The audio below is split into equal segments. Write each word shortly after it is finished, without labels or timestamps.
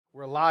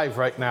We're live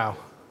right now.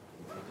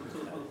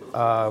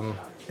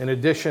 In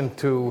addition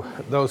to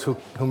those who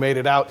made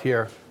it out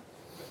here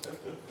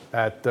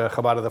at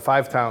Chabad of the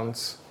Five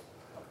Towns,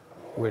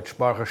 which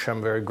Baruch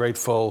Hashem, very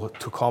grateful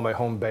to call my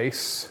home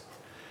base,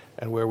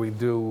 and where we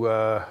do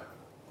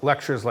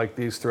lectures like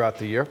these throughout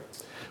the year.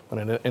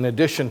 But in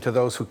addition to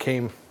those who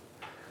came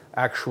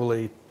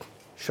actually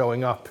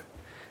showing up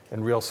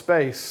in real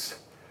space,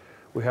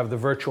 we have the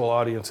virtual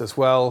audience as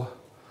well,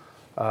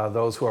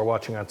 those who are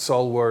watching on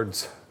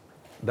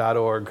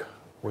soulwords.org,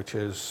 which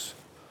is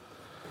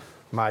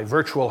my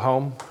virtual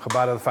home.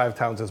 Chabad of the Five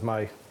Towns is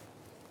my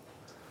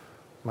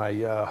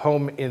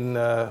home in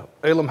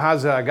Elam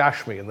Haza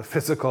Agashmi, in the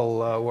physical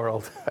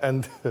world,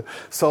 and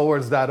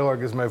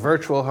soulwords.org is my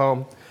virtual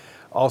home.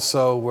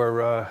 Also,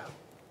 we're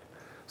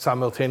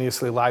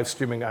simultaneously live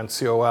streaming on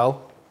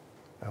COL,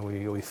 and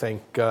we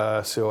thank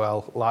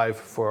COL Live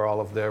for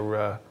all of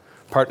their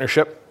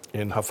partnership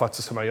in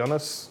Hafatzas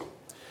Hamayonas.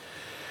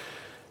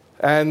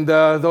 And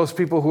those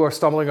people who are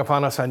stumbling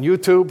upon us on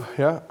YouTube,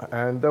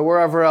 and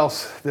wherever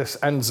else this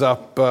ends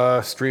up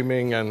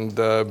streaming and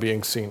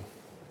being seen.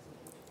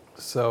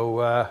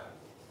 So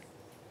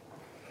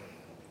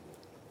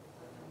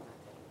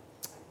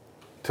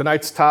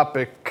tonight's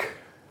topic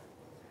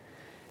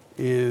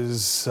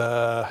is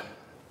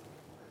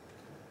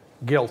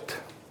guilt.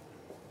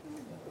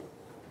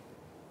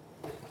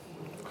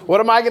 What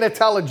am I going to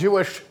tell a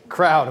Jewish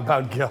crowd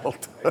about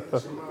guilt?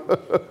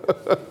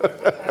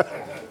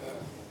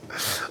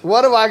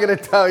 What am I going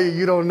to tell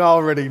you don't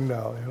already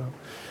know?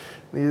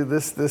 You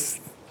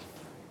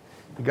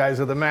guys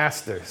are the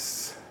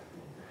masters.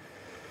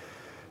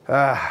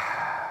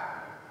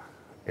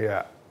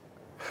 Yeah.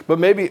 But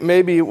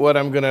maybe what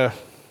I'm going to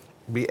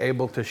be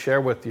able to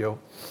share with you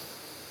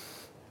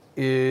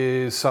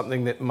is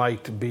something that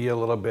might be a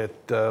little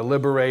bit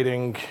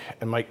liberating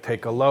and might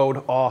take a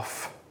load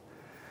off,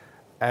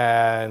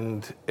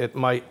 and it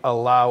might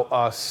allow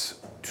us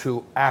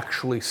to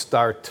actually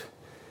start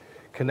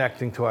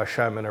connecting to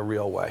Hashem in a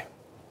real way.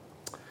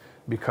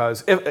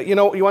 Because, you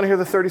want to hear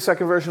the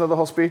 30-second version of the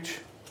whole speech?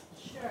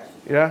 Sure.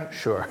 Yeah?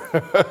 Sure.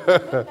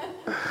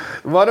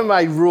 One of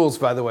my rules,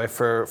 by the way,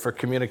 for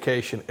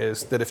communication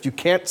is that if you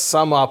can't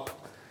sum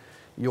up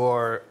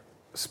your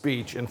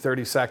speech in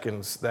 30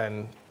 seconds,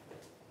 then,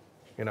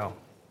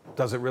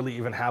 does it really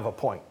even have a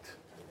point?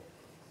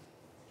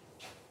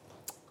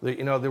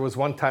 There was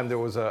one time there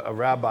was a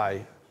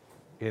rabbi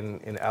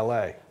in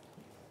L.A.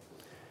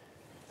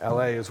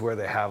 LA is where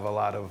they have a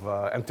lot of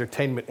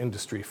entertainment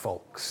industry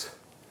folks.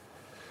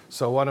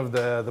 So one of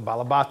the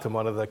Balabatim,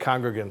 one of the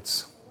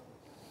congregants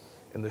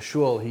in the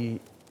shul, he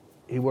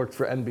worked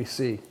for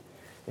NBC.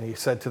 And he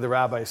said to the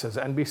rabbi, he says,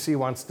 NBC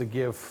wants to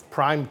give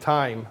prime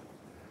time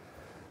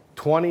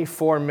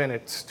 24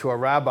 minutes to a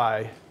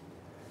rabbi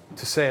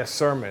to say a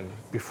sermon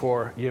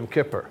before Yom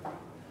Kippur.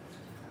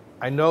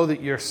 I know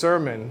that your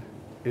sermon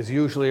is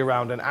usually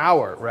around an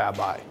hour,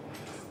 rabbi.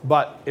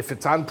 But if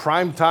it's on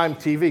primetime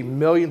TV,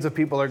 millions of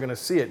people are going to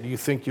see it. Do you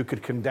think you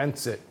could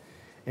condense it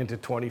into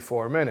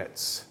 24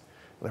 minutes?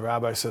 And the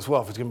rabbi says,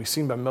 well, if it's going to be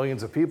seen by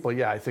millions of people,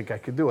 yeah, I think I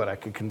could do it. I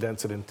could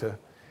condense it into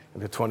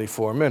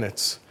 24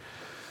 minutes.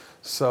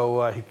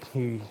 So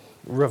he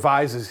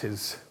revises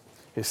his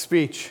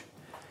speech.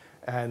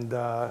 And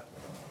the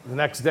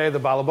next day, the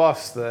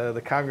balabas,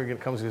 the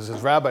congregant comes and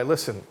says, Rabbi,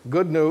 listen,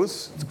 good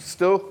news.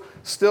 Still,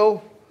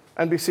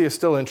 NBC is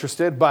still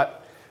interested,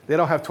 but they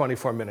don't have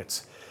 24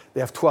 minutes. They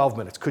have 12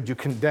 minutes. Could you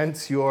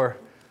condense your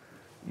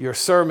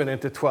sermon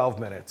into 12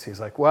 minutes? He's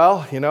like,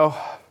 well,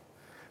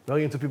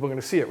 millions of people are going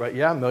to see it, right?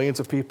 Yeah, millions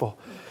of people.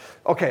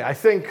 Okay, I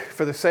think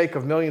for the sake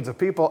of millions of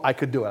people, I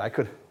could do it. I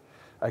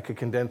could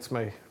condense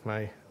my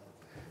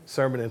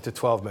sermon into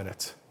 12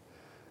 minutes.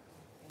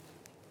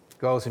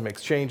 Goes, he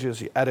makes changes,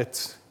 he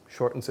edits,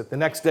 shortens it. The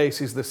next day, he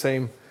sees the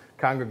same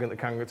congregant. The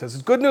congregant says,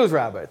 it's good news,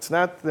 Rabbi.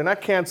 They're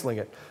not canceling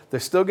it. They're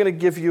still going to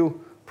give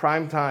you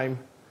prime time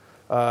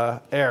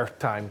air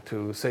time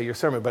to say your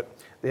sermon, but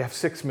they have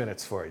 6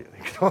 minutes for you.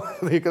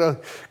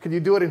 Can you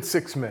do it in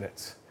 6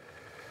 minutes?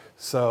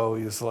 So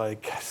he's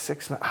like,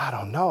 6 minutes? I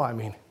don't know. I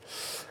mean,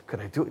 could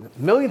I do it?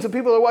 Millions of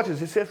people are watching.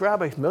 He says,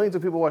 Rabbi, millions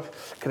of people watch.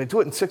 Can I do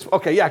it in 6 minutes?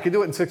 Okay, yeah, I can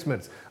do it in 6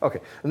 minutes. Okay.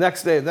 The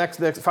next day,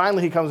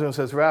 finally he comes in and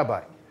says,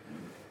 Rabbi,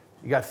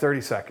 you got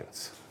 30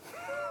 seconds.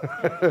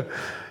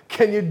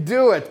 Can you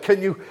do it?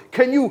 Can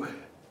you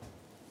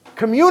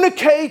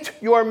communicate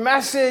your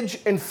message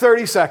in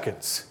 30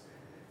 seconds?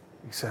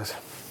 He says,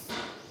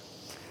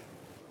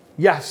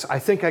 yes, I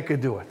think I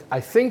could do it.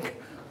 I think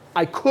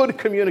I could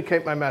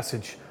communicate my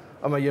message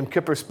on my Yom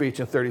Kippur speech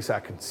in 30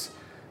 seconds.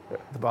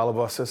 The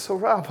balabas says, so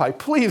Rabbi,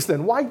 please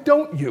then, why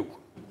don't you?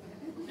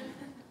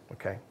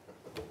 Okay.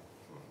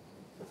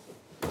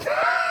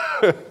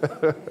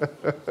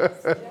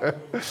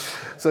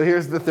 So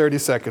here's the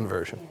 30-second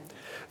version.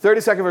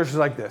 30-second version is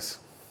like this.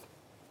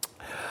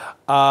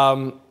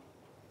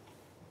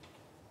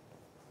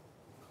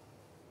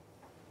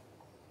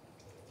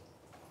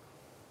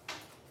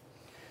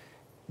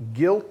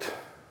 Guilt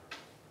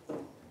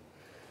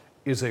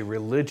is a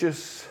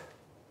religious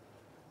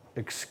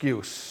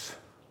excuse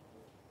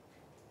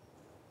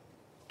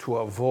to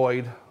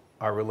avoid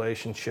our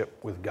relationship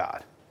with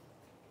God.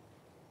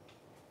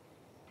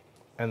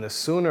 And the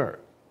sooner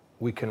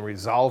we can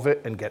resolve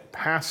it and get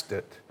past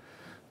it,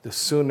 the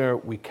sooner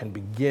we can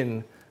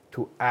begin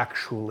to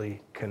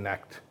actually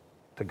connect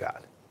to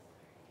God.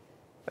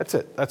 That's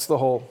it. That's the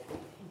whole.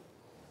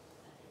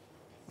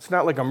 It's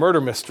not like a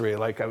murder mystery.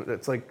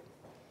 It's like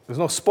there's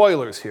no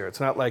spoilers here. It's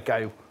not like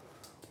I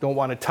don't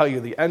want to tell you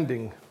the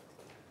ending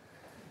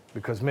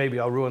because maybe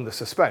I'll ruin the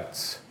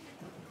suspense.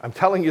 I'm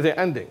telling you the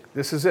ending.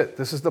 This is it.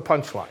 This is the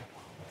punchline.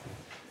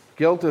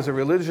 Guilt is a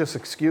religious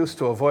excuse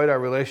to avoid our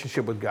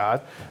relationship with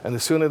God, and the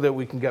sooner that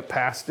we can get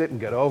past it and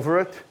get over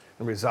it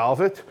and resolve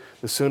it,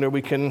 the sooner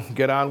we can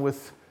get on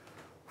with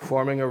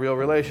forming a real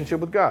relationship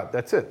with God.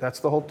 That's it. That's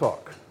the whole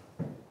talk.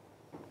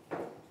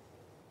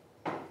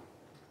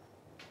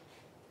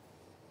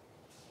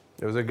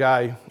 There was a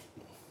guy.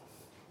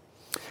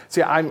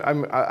 See,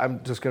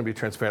 I'm just going to be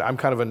transparent. I'm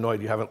kind of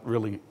annoyed you haven't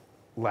really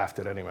laughed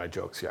at any of my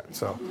jokes yet.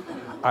 So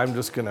I'm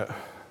just going to.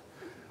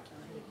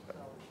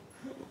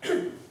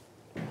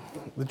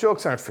 The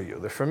jokes aren't for you,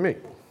 they're for me.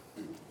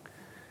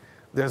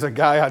 There's a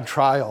guy on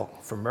trial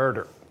for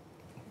murder.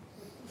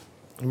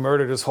 He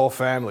murdered his whole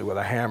family with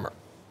a hammer.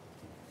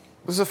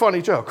 This is a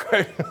funny joke,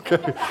 right?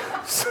 Okay.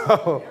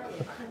 So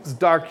it's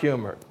dark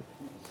humor.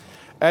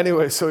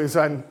 Anyway, so he's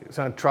on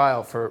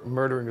trial for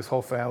murdering his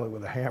whole family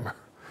with a hammer.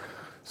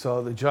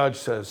 So the judge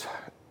says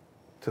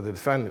to the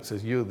defendant,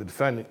 says, you, the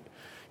defendant,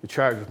 you're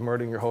charged with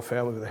murdering your whole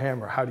family with a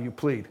hammer. How do you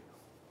plead?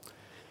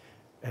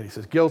 And he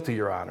says, guilty,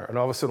 Your Honor. And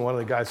all of a sudden, one of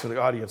the guys from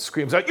the audience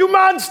screams out, you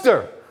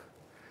monster!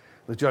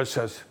 The judge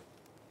says,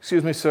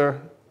 excuse me,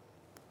 sir.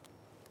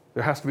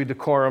 There has to be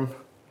decorum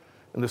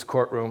in this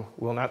courtroom.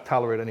 We will not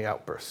tolerate any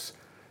outbursts.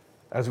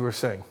 As we were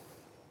saying,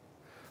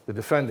 the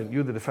defendant,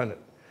 you, the defendant,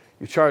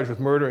 you're charged with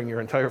murdering your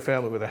entire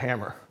family with a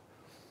hammer.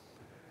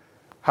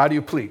 How do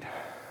you plead?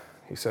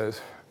 He says,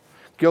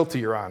 guilty,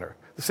 Your Honor.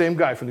 The same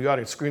guy from the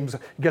audience screams,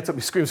 gets up,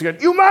 he screams again,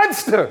 you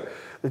monster!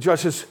 The judge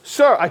says,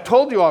 sir, I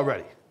told you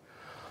already.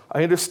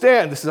 I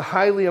understand this is a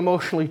highly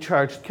emotionally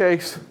charged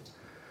case,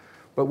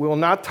 but we will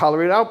not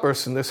tolerate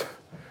outbursts in this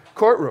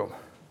courtroom.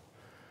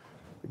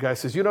 The guy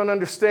says, you don't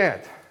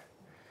understand.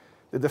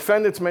 The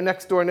defendant's my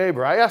next door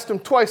neighbor. I asked him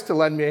twice to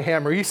lend me a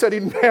hammer. He said he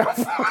didn't have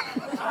one.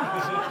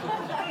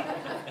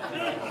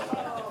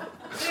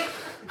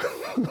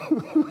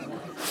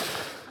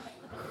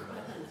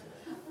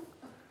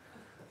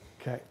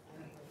 Okay.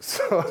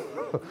 So,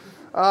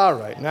 all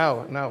right,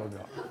 now we're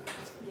going.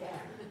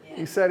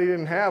 He said he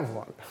didn't have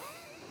one.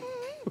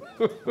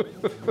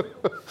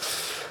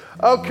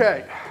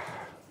 Okay.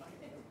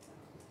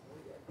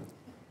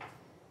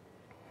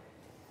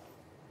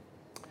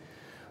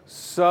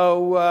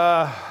 So,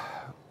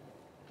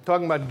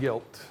 talking about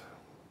guilt,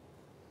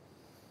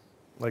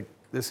 like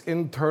this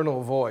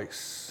internal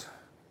voice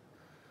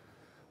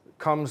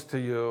comes to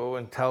you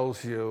and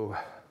tells you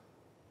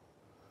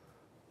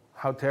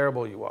how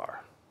terrible you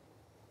are.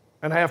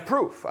 And I have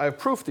proof. I have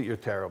proof that you're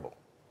terrible.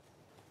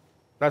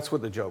 That's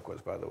what the joke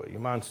was, by the way. You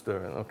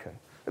monster. Okay.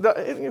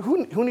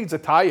 Who needs a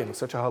tie-in? It's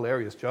such a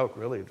hilarious joke,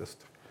 really. It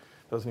just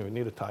doesn't even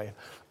need a tie-in.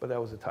 But that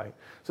was a tie-in.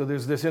 So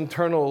there's this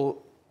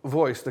internal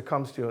voice that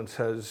comes to you and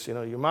says, you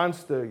know, you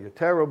monster, you're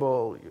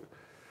terrible.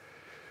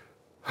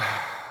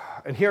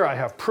 And here I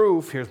have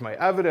proof. Here's my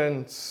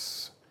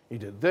evidence. You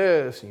did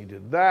this and you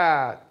did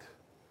that.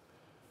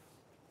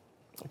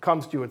 It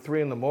comes to you at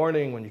 3 a.m.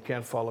 when you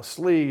can't fall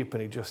asleep,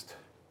 and you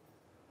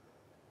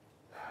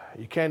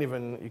can't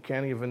even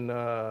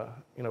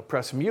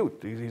press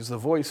mute. He's the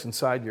voice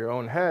inside your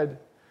own head,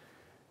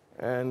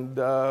 and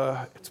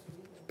it's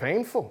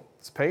painful.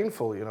 It's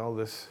painful, you know,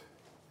 this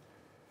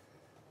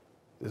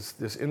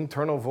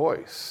internal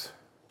voice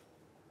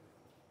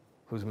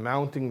who's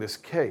mounting this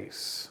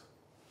case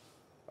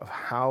of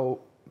how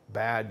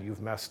bad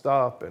you've messed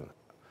up, and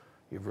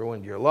you've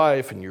ruined your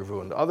life, and you've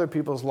ruined other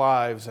people's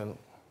lives, and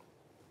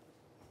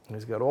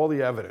he's got all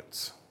the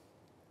evidence.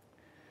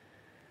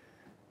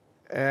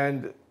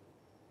 And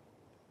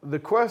the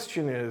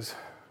question is,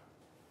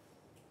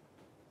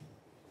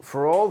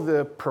 for all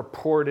the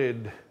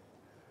purported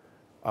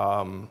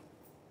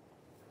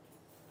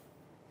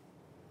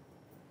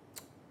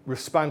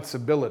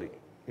responsibility,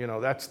 you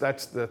know, that's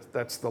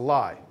the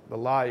lie. The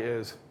lie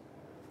is,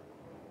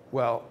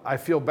 well, I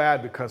feel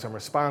bad because I'm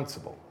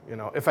responsible. You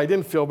know, if I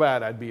didn't feel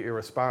bad, I'd be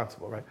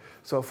irresponsible, right?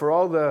 So for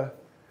all the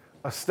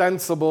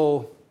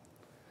ostensible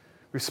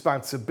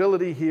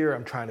responsibility here,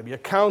 I'm trying to be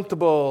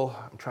accountable,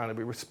 I'm trying to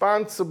be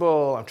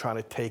responsible, I'm trying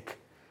to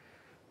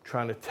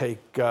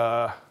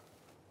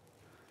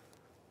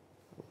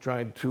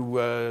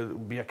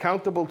be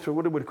accountable to,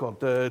 what do we call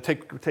it,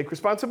 take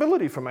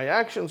responsibility for my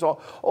actions,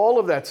 all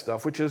of that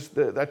stuff, which is,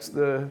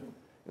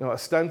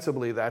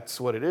 ostensibly that's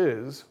what it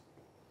is.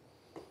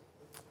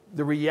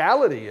 The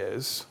reality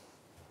is,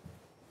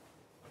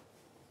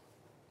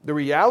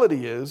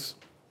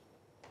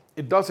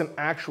 it doesn't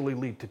actually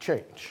lead to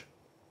change.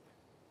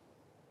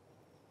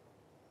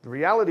 The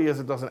reality is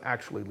it doesn't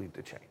actually lead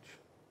to change.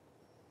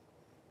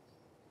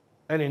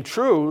 And in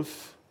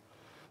truth,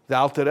 the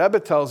Alter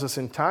Rebbe tells us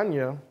in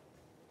Tanya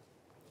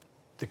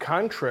the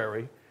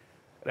contrary,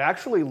 it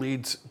actually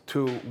leads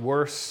to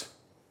worse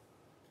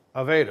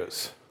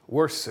avedas,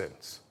 worse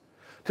sins,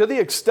 to the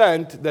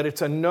extent that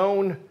it's a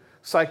known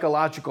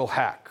psychological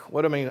hack.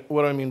 What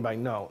do I mean by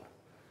known?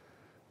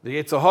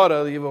 The Yetzer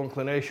Hara, the evil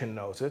inclination,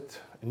 knows it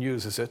and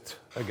uses it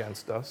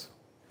against us.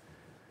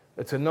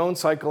 It's a known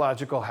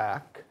psychological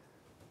hack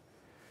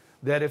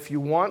that if you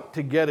want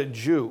to get a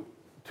Jew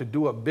to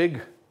do a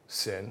big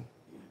sin,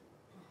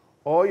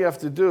 all you have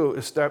to do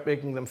is start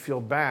making them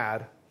feel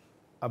bad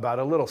about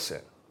a little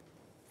sin.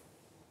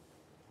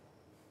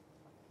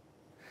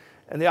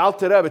 And the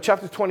Alter Rebbe,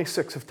 chapter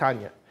 26 of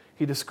Tanya,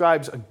 he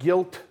describes a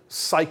guilt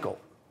cycle.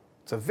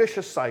 It's a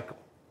vicious cycle.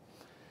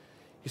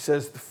 He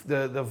says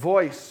the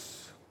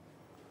voice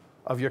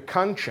of your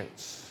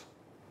conscience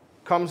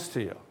comes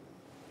to you.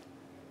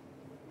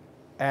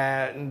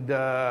 And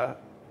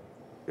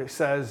it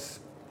says,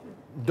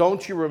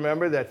 don't you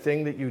remember that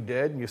thing that you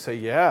did? And you say,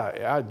 yeah,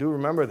 I do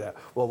remember that.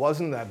 Well,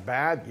 wasn't that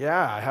bad?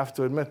 Yeah, I have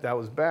to admit that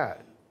was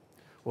bad.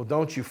 Well,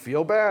 don't you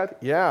feel bad?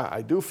 Yeah,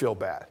 I do feel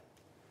bad.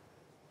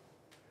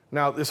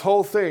 Now, this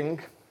whole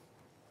thing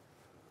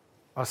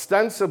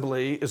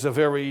ostensibly is a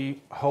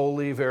very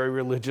holy, very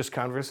religious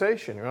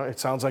conversation. You know? It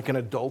sounds like an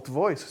adult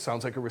voice. It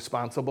sounds like a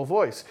responsible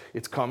voice.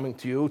 It's coming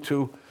to you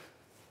to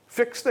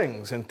fix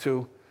things and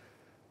to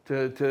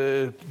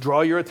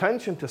draw your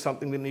attention to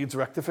something that needs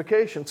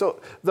rectification. So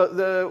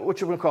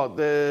what you want to call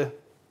it,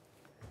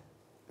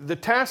 the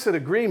tacit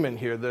agreement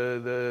here,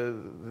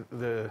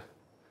 the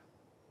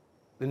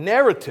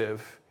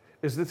narrative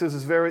is that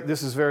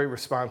this is very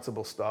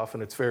responsible stuff,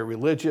 and it's very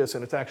religious,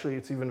 and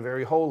it's even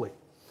very holy.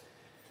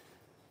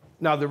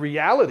 Now the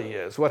reality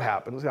is, what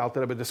happens, the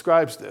Alter Rebbe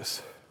describes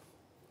this.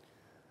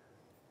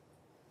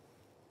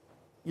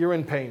 You're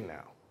in pain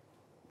now.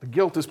 The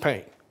guilt is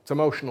pain. It's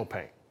emotional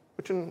pain,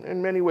 which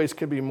in many ways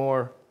can be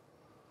more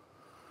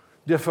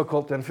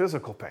difficult than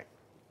physical pain.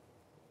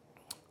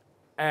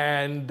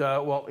 And, you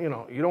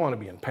don't want to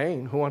be in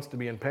pain. Who wants to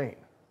be in pain?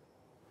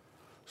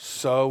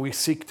 So we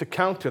seek to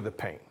counter the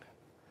pain.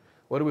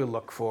 What do we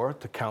look for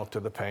to counter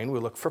the pain? We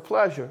look for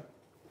pleasure.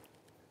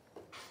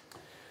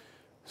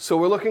 So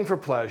we're looking for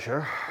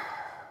pleasure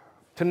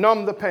to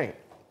numb the pain,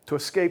 to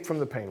escape from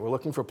the pain. We're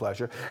looking for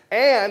pleasure.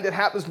 And it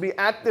happens to be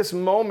at this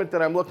moment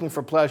that I'm looking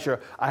for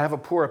pleasure, I have a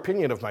poor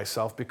opinion of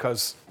myself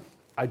because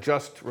I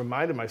just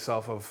reminded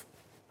myself of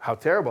how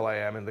terrible I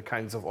am and the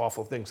kinds of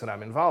awful things that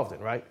I'm involved in,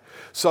 right?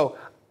 So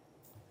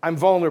I'm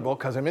vulnerable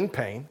because I'm in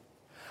pain.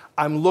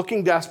 I'm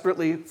looking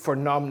desperately for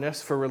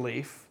numbness, for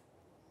relief.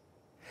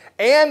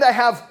 And I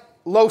have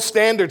low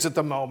standards at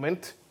the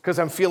moment because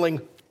I'm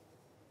feeling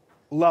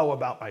low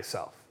about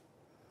myself.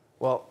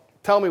 Well,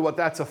 tell me what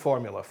that's a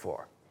formula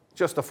for.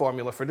 Just a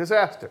formula for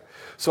disaster.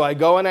 So I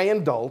go and I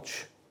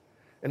indulge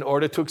in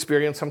order to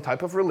experience some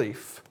type of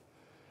relief.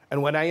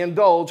 And when I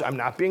indulge, I'm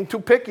not being too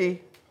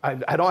picky.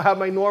 I don't have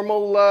my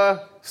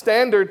normal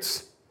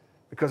standards.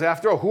 Because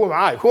after all, who am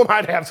I? Who am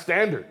I to have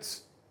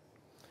standards?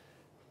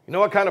 You know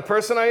what kind of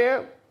person I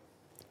am?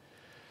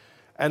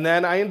 And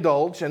then I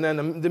indulge, and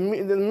then the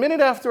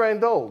minute after I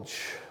indulge,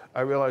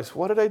 I realize,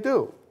 what did I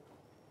do?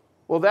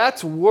 Well,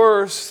 that's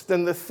worse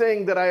than the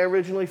thing that I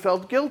originally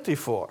felt guilty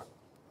for.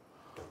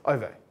 Oy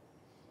vey.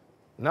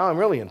 Now I'm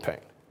really in pain.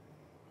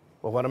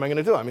 Well, what am I going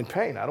to do? I'm in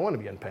pain. I don't want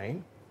to be in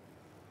pain.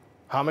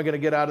 How am I going to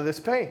get out of this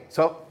pain?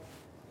 So,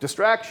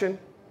 distraction,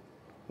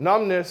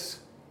 numbness.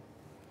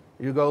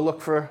 You go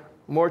look for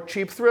more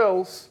cheap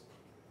thrills,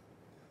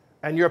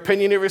 and your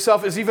opinion of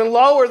yourself is even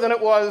lower than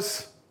it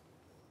was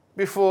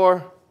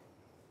before.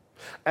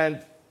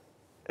 And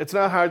it's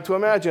not hard to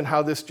imagine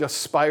how this just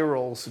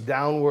spirals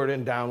downward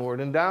and downward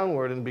and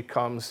downward and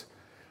becomes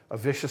a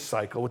vicious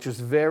cycle, which is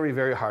very,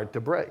 very hard to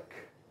break.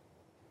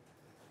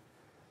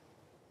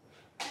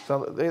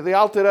 So the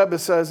Alter Rebbe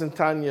says in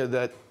Tanya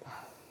that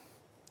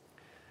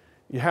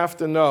you have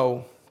to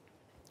know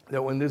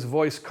that when this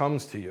voice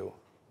comes to you,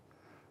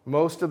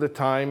 most of the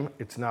time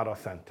it's not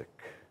authentic.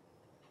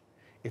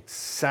 It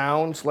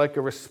sounds like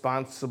a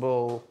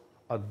responsible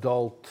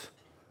adult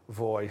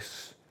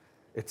voice.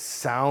 It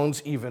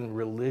sounds even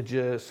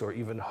religious or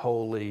even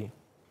holy.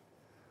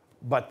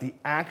 But the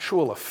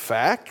actual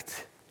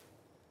effect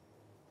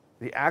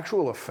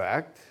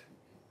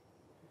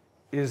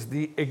is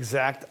the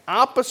exact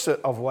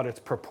opposite of what it's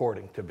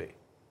purporting to be.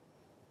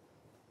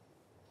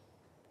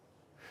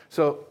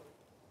 So,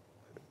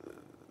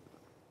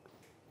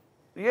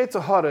 the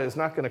Yetzer Hara is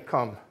not going to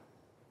come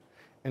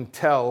and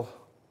tell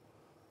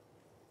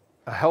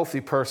a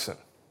healthy person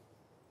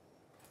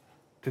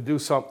to do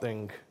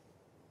something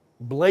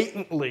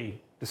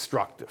blatantly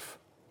destructive.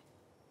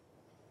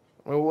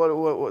 Well,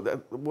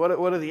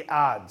 what are the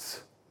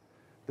odds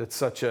that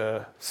such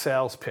a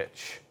sales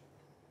pitch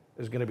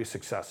is going to be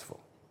successful?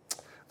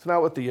 It's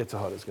not what the Yetzer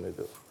Hara is going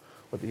to do.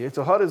 What the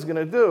Yetzer Hara is going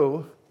to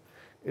do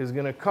is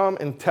going to come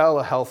and tell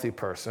a healthy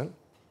person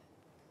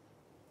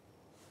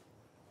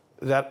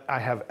that I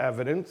have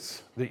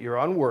evidence that you're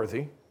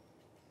unworthy.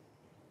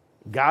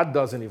 God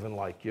doesn't even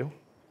like you.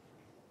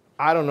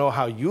 I don't know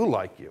how you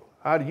like you.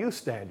 How do you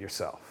stand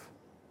yourself?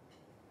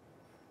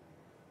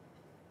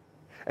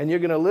 And you're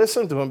going to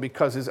listen to him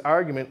because his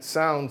argument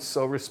sounds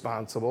so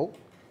responsible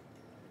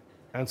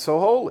and so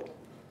holy.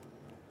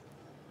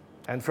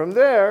 And from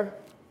there,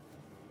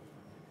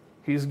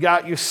 he's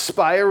got you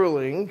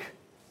spiraling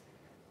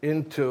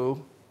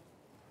into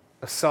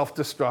a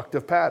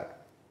self-destructive pattern.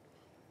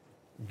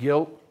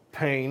 Guilt,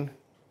 pain,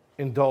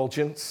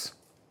 indulgence,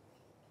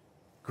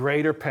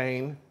 greater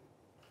pain,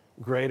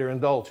 greater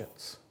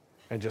indulgence,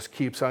 and just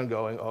keeps on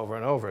going over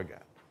and over again.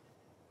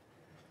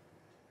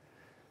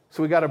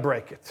 So we got to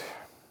break it.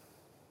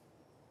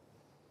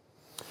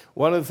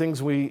 One of the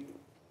things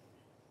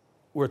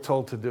we're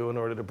told to do in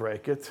order to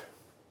break it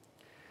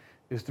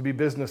is to be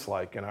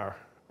businesslike in our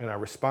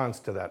response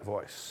to that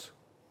voice.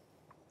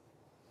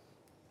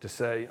 To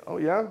say, oh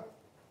yeah,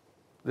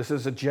 this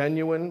is a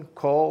genuine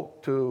call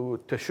to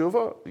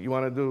teshuvah. You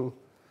want to do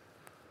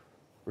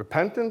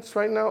repentance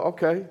right now?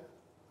 Okay.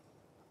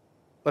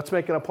 Let's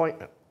make an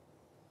appointment.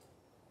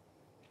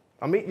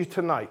 I'll meet you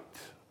tonight.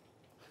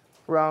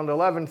 Around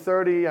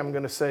 11:30, I'm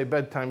going to say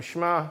bedtime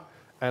shema,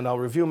 and I'll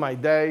review my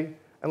day,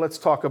 and let's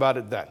talk about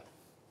it then.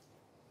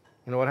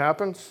 You know what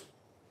happens?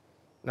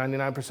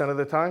 99% of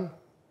the time?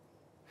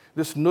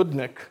 This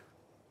nudnik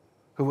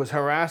who was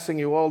harassing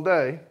you all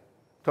day,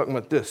 talking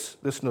about this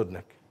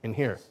nudnik in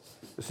here,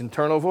 this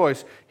internal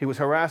voice, he was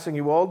harassing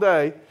you all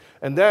day,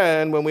 and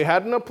then when we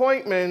had an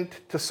appointment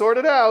to sort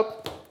it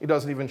out, he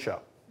doesn't even show.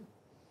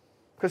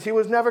 Because he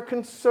was never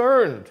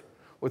concerned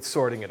with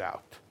sorting it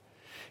out.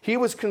 He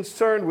was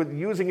concerned with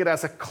using it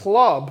as a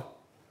club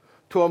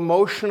to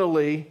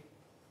emotionally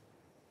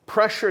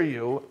pressure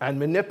you and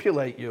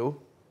manipulate you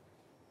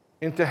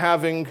into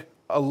having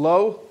a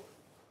low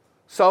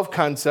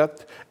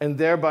self-concept and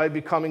thereby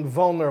becoming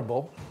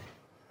vulnerable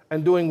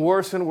and doing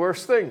worse and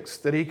worse things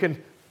that he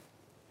can,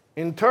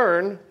 in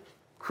turn,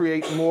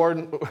 create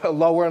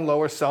lower and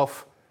lower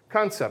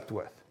self-concept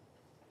with.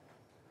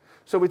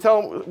 So we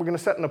tell him we're going to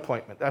set an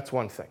appointment. That's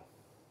one thing.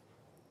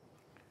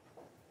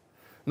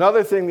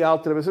 Another thing the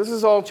Alter Rebbe says, this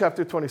is all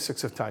chapter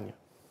 26 of Tanya.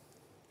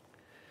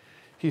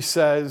 He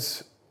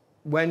says,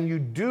 when you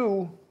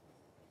do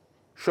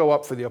show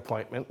up for the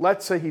appointment,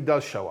 let's say he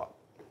does show up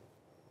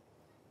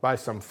by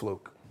some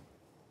fluke.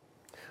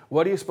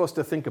 What are you supposed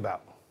to think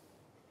about?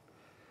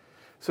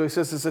 So he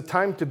says it's a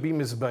time to be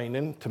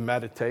mizbeinin, to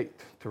meditate,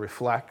 to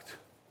reflect.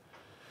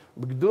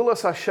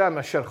 B'gedulas Hashem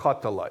asher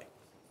chat alai.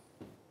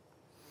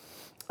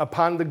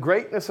 Upon the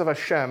greatness of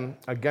Hashem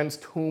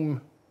against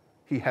whom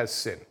he has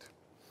sinned.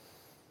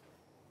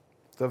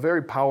 It's a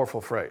very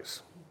powerful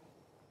phrase.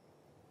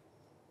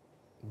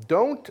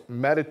 Don't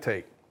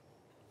meditate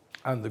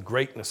on the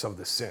greatness of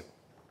the sin.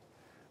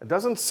 It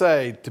doesn't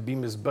say to be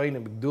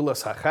mizbeinin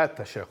b'gedulas hachet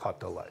asher chat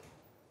alai.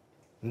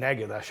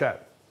 Neged Hashem.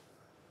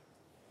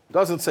 It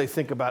doesn't say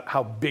think about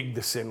how big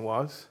the sin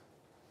was.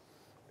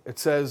 It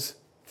says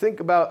think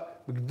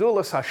about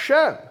b'gedulas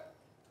Hashem,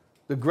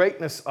 the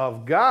greatness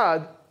of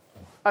God,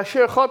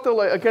 asher chat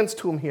alai, against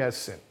whom he has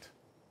sinned.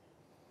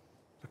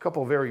 A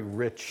couple of very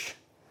rich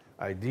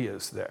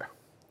ideas there.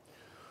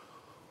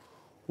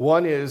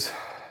 One is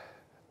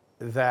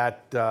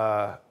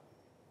that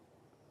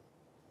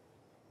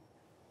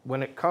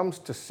when it comes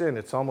to sin,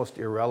 it's almost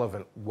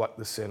irrelevant what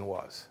the sin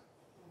was.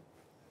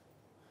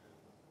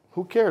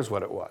 Who cares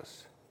what it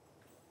was?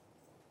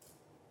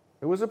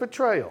 It was a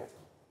betrayal.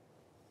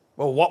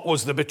 Well, what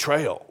was the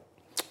betrayal?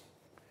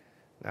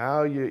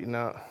 Now you're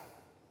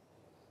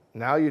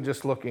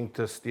just looking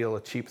to steal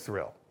a cheap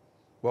thrill.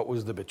 What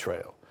was the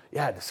betrayal?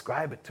 Yeah,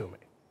 describe it to me.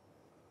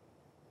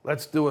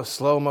 Let's do a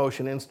slow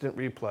motion instant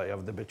replay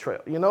of the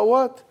betrayal. You know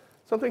what?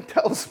 Something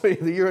tells me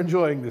that you're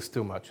enjoying this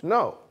too much.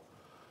 No.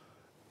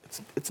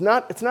 It's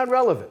not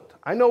relevant.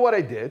 I know what I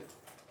did.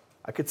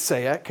 I could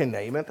say it, can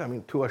name it,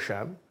 to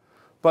Hashem.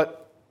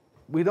 But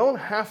we don't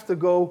have to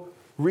go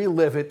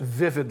relive it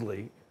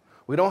vividly.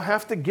 We don't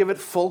have to give it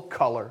full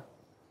color.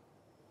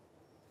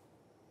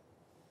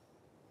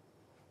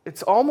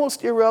 It's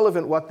almost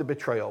irrelevant what the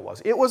betrayal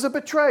was. It was a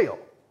betrayal.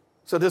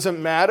 So does it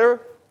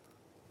matter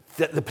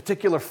that the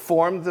particular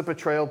form the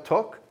betrayal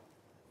took?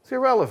 It's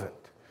irrelevant.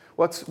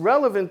 What's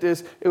relevant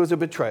is it was a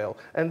betrayal.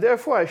 And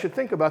therefore, I should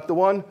think about the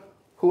one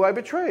who I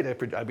betrayed.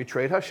 I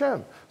betrayed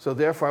Hashem. So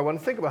therefore, I want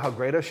to think about how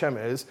great Hashem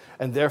is,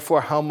 and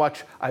therefore how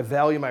much I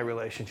value my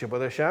relationship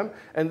with Hashem,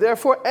 and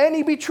therefore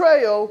any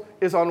betrayal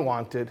is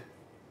unwanted.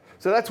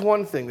 So that's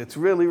one thing that's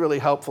really, really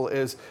helpful,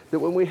 is that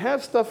when we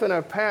have stuff in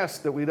our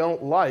past that we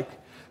don't like,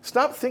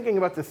 stop thinking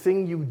about the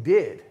thing you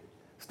did.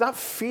 Stop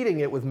feeding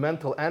it with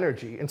mental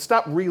energy, and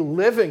stop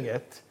reliving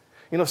it.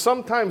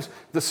 Sometimes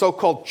the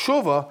so-called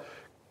tshuva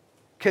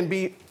can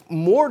be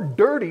more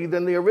dirty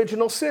than the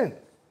original sin.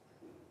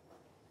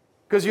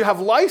 Because you have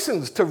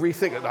license to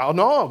rethink it. Oh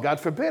no, God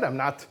forbid, I'm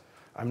not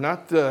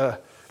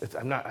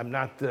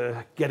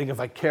getting a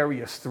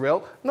vicarious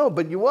thrill. No,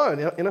 but you are.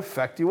 In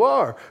effect, you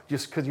are.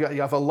 Just because you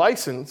have a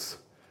license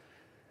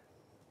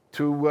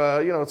to,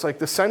 it's like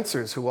the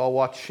censors who all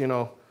watch,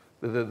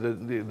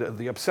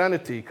 the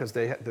obscenity because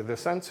they're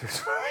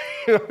censors.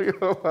 You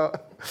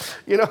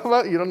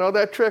don't know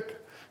that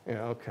trick?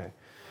 Yeah, okay.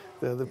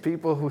 The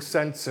people who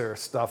censor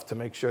stuff to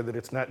make sure that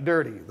it's not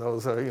dirty.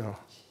 Those are, you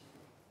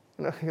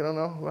don't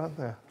know about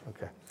that?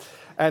 Okay.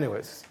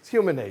 Anyways, it's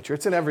human nature.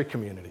 It's in every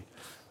community.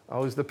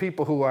 Always the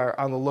people who are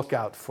on the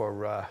lookout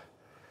for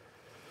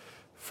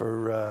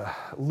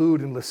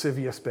lewd and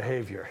lascivious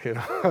behavior,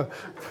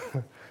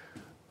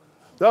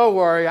 Don't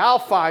worry, I'll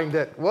find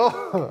it.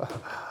 Well,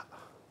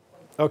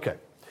 okay.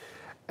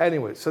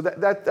 Anyway, so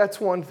that's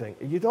one thing.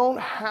 You don't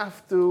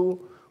have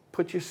to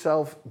put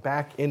yourself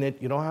back in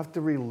it. You don't have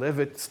to relive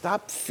it.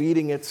 Stop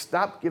feeding it.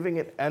 Stop giving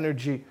it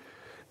energy.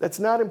 That's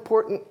not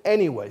important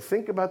anyway.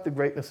 Think about the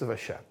greatness of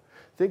Hashem.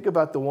 Think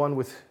about the one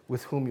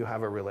with whom you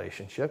have a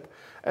relationship.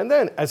 And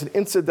then, as an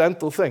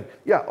incidental thing,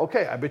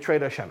 okay, I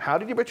betrayed Hashem. How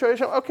did you betray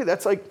Hashem? Okay,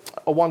 that's like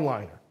a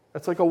one-liner.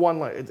 That's like a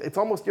one-liner. It's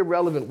almost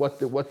irrelevant what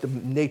the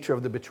nature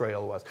of the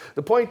betrayal was.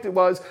 The point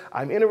was,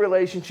 I'm in a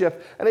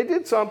relationship, and I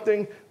did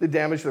something that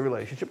damaged the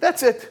relationship.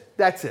 That's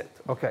it.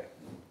 Okay.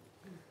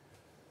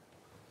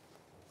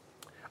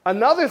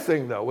 Another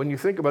thing, though, when you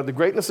think about the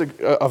greatness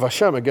of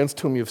Hashem against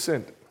whom you've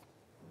sinned,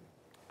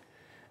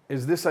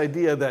 is this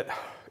idea that,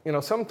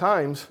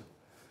 sometimes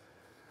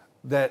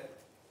that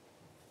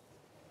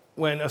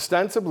when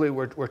ostensibly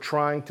we're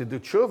trying to do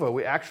tshuva,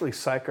 we actually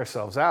psych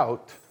ourselves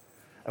out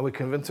and we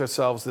convince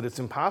ourselves that it's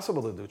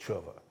impossible to do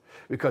tshuva.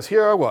 Because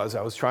here I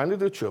was trying to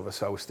do tshuva,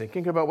 so I was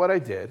thinking about what I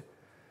did,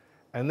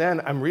 and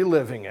then I'm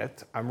reliving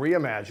it, I'm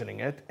reimagining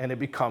it, and it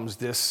becomes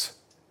this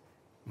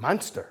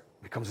monster,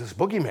 it becomes this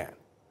boogeyman.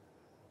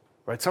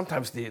 Right?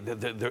 Sometimes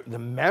the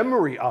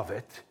memory of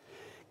it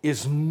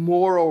is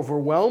more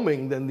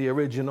overwhelming than the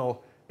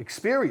original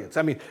experience.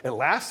 I mean, it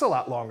lasts a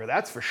lot longer,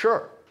 that's for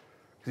sure.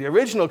 The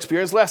original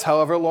experience lasts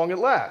however long it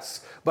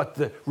lasts. But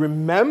the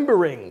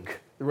remembering,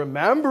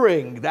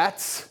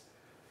 that's,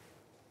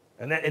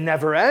 and it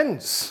never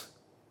ends.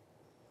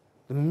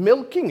 The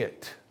milking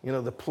it,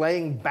 the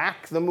playing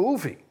back the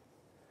movie.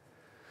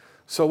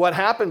 So what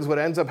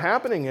ends up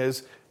happening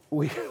is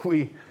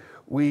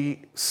we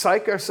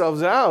psych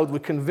ourselves out, we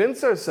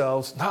convince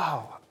ourselves,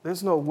 no,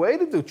 there's no way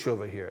to do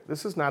tshuva here.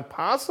 This is not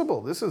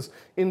possible. This is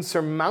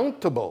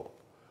insurmountable.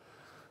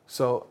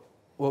 So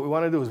what we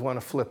want to do is we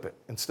want to flip it.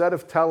 Instead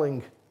of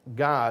telling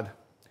God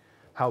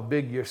how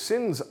big your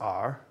sins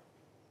are,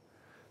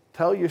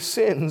 tell your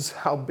sins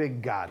how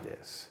big God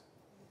is.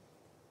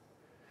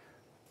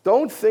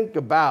 Don't think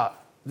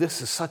about,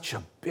 this is such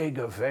a big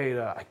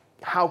Aveda,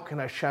 how can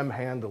Hashem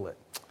handle it?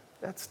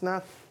 That's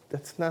not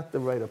the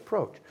right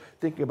approach.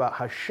 Thinking about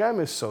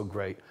Hashem is so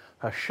great,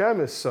 Hashem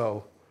is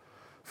so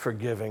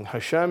forgiving,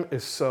 Hashem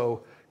is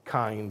so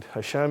kind,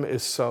 Hashem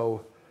is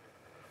so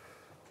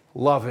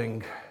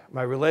loving.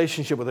 My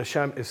relationship with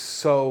Hashem is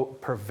so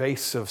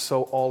pervasive,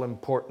 so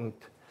all-important.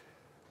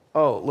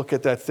 Oh, look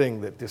at that thing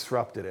that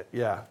disrupted it.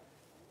 Yeah,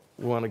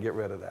 we want to get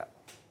rid of that.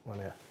 We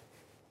want to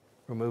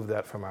remove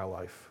that from our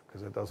life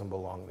because it doesn't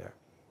belong there.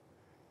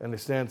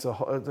 Understand?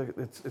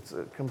 It's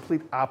a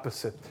complete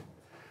opposite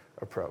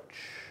approach.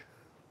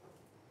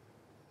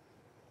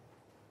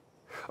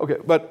 Okay,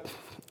 but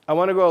I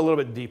want to go a little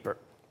bit deeper.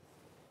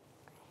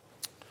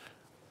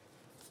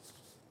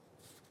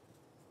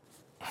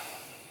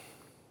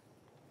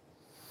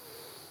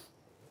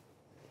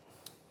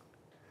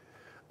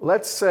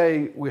 Let's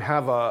say we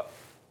have a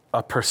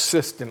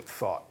persistent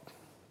thought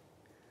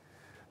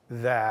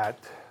that,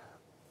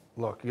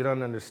 look, you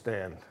don't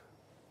understand.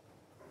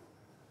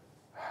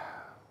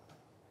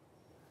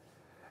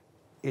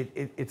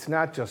 It's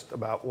not just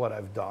about what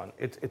I've done.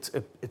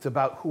 It's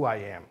about who I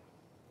am.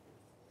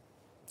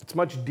 It's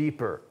much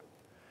deeper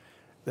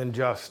than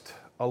just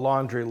a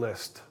laundry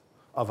list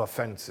of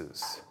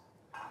offenses.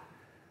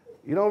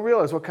 You don't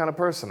realize what kind of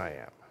person I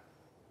am.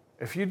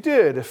 If you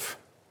did, if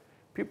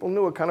people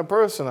knew what kind of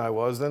person I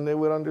was, then they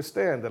would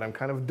understand that I'm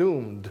kind of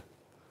doomed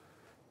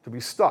to be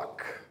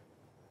stuck.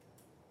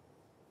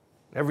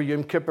 Every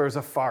Yom Kippur is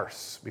a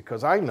farce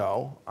because I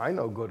know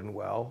good and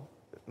well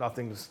that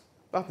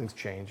nothing's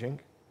changing,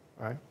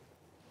 right?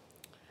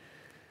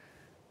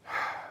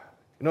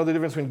 You know the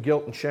difference between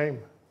guilt and shame?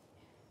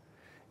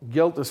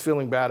 Guilt is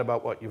feeling bad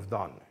about what you've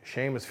done.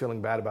 Shame is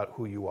feeling bad about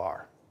who you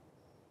are.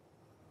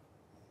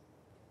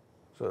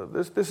 So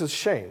this is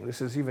shame. This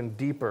is even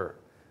deeper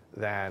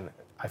than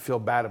I feel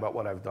bad about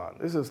what I've done.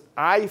 This is,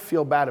 I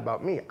feel bad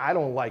about me. I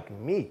don't like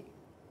me.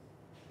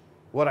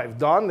 What I've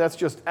done, that's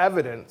just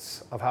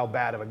evidence of how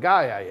bad of a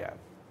guy I am.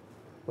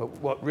 But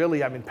what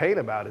really I'm in pain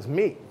about is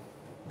me.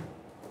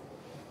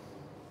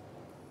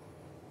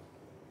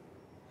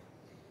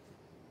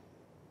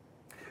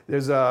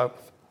 There's a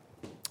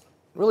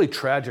really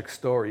tragic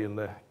story in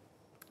the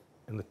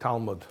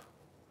Talmud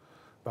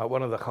about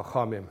one of the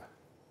Chachamim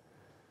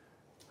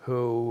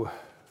who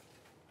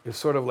is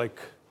sort of like,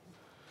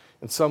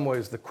 in some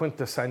ways, the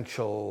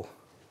quintessential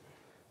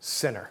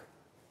sinner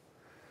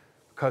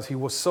because he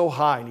was so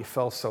high and he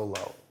fell so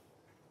low.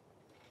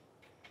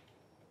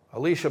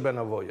 Elisha ben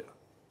Avoya,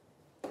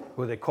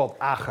 who they called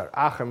Acher.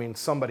 Acher means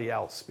somebody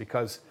else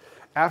because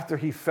after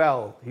he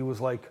fell, he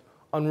was like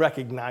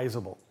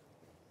unrecognizable.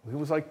 He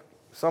was like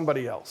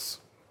somebody else.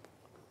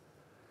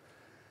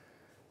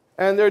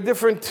 And there are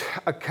different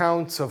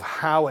accounts of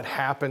how it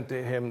happened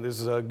to him.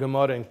 There's a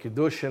Gemara in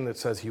Kiddushin that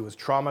says he was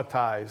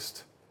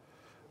traumatized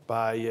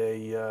by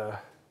a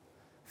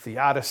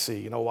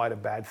theodicy, why do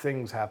bad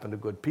things happen to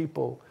good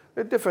people.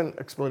 There are different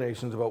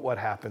explanations about what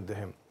happened to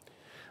him.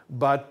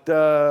 But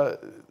the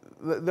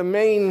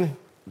main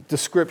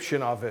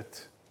description of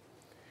it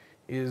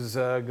is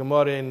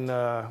Gemara in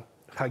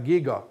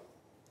Chagiga,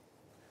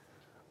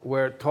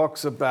 where it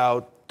talks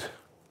about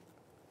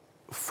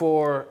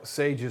 4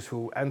 sages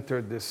who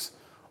entered this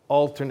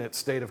alternate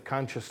state of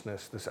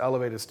consciousness, this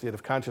elevated state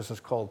of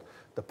consciousness called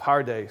the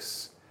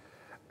Pardes.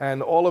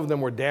 And all of them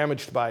were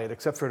damaged by it,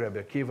 except for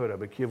Rebbe Akiva.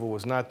 Rebbe Akiva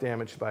was not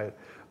damaged by it.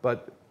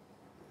 But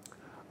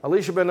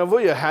Elisha ben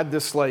Avuya had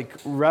this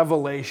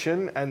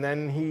revelation, and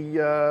then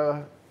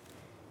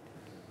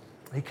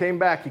he came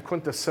back. He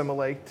couldn't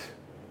assimilate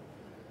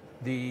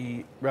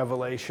the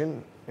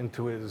revelation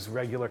into his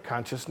regular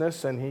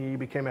consciousness, and he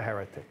became a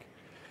heretic.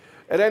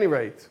 At any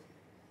rate,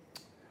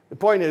 the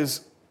point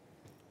is,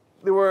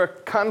 there were a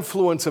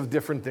confluence of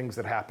different things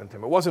that happened to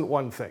him. It wasn't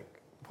one thing.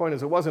 The point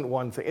is, it wasn't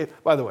one thing.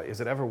 By the way,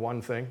 is it ever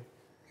one thing?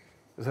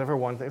 Is it ever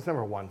one thing? It's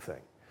never one thing.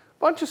 A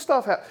bunch of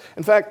stuff happened.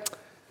 In fact,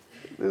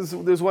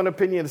 there's one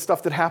opinion,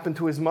 stuff that happened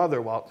to his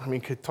mother.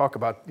 Could talk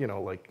about,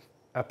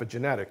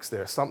 epigenetics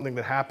there. Something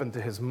that happened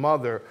to his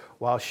mother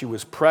while she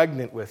was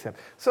pregnant with him.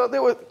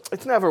 So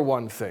it's never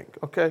one thing,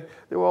 okay?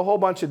 There were a whole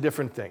bunch of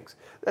different things.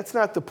 That's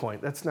not the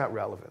point. That's not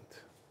relevant.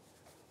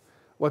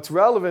 What's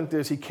relevant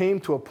is he came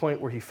to a point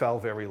where he fell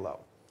very low.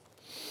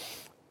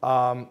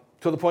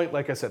 To the point,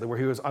 like I said, where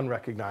he was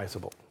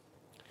unrecognizable.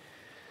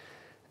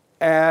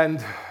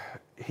 And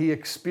he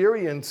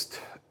experienced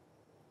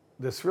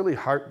this really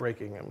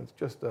heartbreaking,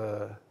 it's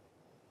a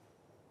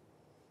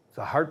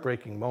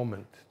heartbreaking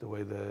moment, the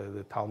way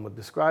the Talmud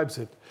describes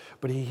it.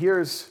 But he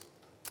hears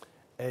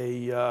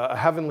a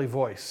heavenly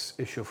voice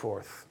issue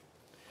forth.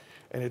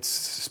 And it's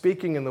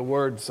speaking in the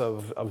words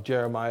of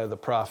Jeremiah the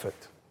prophet.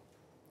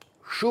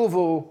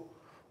 Shuvu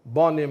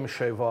bonim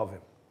shevavim.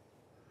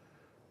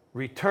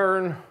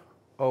 Return,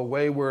 O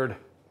wayward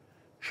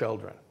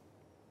children.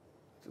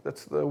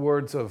 That's the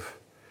words of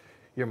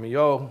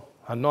Yirmiyahu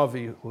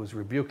Hanavi, who's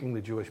rebuking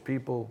the Jewish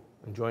people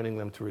and joining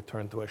them to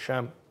return to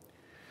Hashem.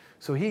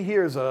 So he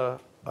hears a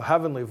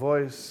heavenly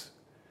voice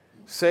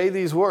say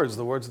these words,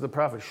 the words of the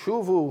prophet.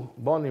 Shuvu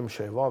bonim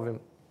shevavim.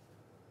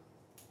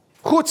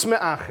 Chutz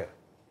me'ache.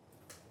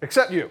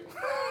 Except you.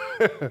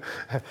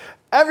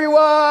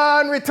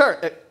 Everyone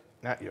return.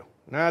 Not you.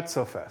 Not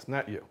so fast.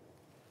 Not you.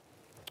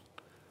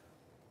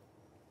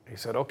 He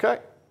said, okay.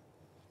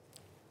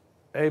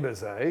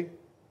 Ebezei,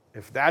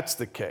 if that's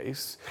the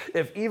case,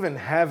 if even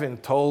heaven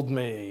told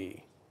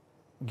me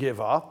give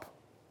up,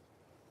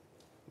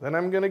 then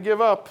I'm going to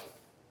give up.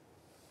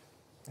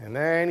 And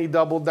then he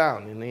doubled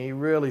down, and he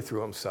really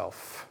threw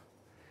himself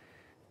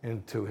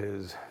into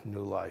his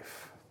new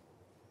life.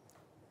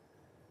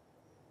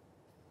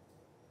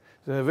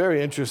 There's a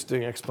very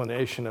interesting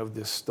explanation of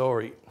this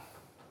story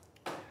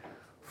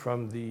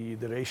from the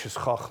Reishis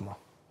Chochmah.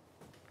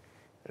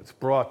 It's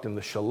brought in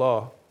the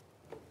Shalah.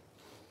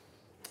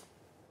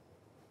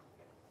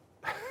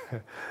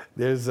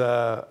 There's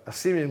a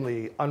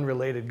seemingly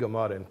unrelated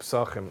Gemara in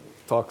Pesachim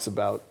talks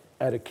about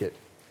etiquette.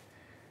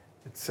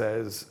 It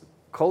says,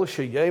 Kol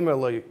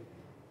sheyemer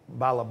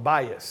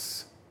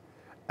balabayas,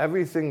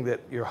 everything that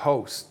your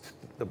host,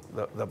 the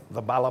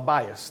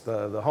balabayas,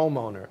 the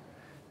homeowner,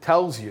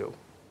 tells you,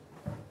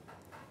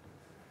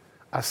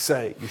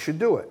 asay, you should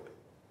do it.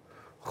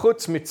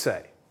 Chutz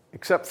mitzay,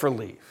 except for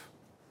leave.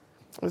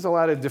 There's a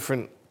lot of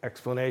different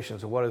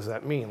explanations of what does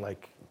that mean.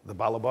 Like the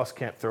balabas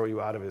can't throw you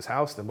out of his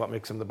house, then what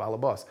makes him the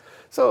balabas?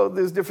 So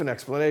there's different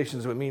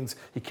explanations. It means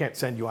he can't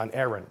send you on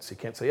errands. He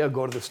can't say, yeah,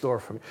 go to the store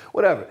for me.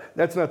 Whatever.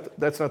 That's not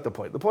the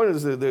point. The point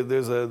is that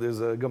there's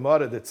a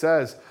Gemara that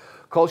says,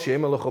 Kol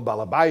she'em elocho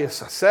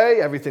balabayas asay,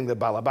 everything that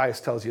balabayas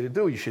tells you to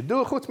do, you should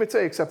do chutz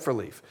mitzay except for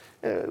leave.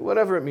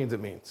 Whatever it means, it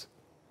means.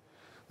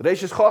 The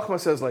Reishis Chochmah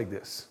says like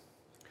this.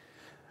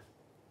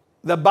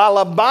 The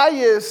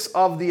balabayas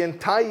of the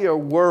entire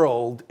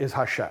world is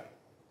Hashem.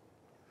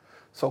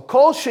 So,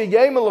 kol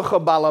sheyem elocha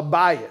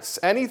balabayas,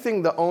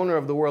 anything the owner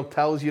of the world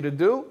tells you to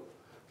do,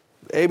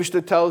 the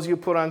Eibishter tells you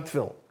put on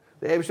tefillin.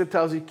 The Eibishter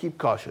tells you keep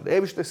kosher. The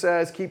Eibishter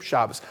says keep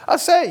Shabbos. I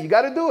say, you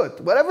got to do it.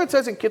 Whatever it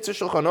says in Kitzur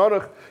Shulchan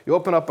Aruch, you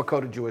open up a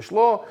code of Jewish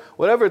law,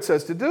 whatever it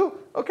says to do,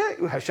 okay,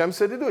 Hashem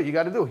said to do it, you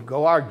got to do it.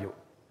 Go argue.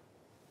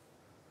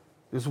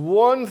 There's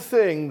one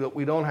thing that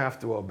we don't have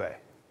to obey.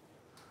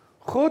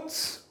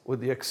 Chutz, with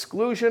the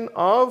exclusion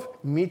of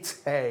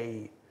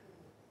mitzay.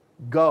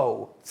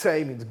 Go.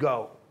 Tzay means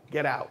go.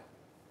 Get out.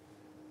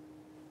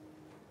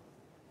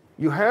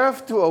 You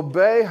have to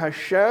obey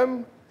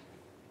Hashem,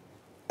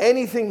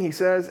 anything He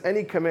says,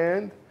 any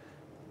command,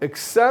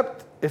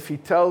 except if He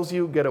tells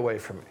you, get away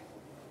from me.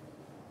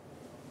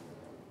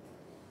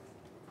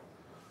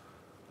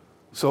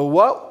 So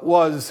what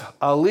was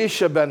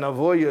Elisha ben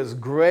Avuya's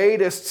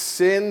greatest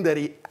sin that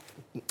he,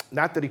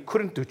 not that he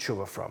couldn't do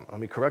tshuva from, let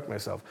me correct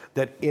myself,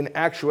 that in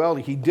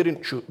actuality he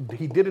didn't do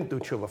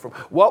tshuva from?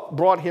 What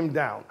brought him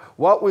down?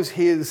 What was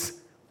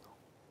his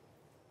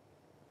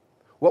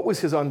What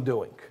was his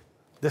undoing?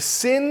 The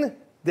sin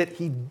that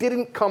he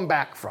didn't come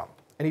back from.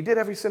 And he did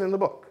every sin in the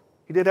book.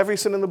 He did every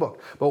sin in the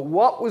book. But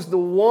what was the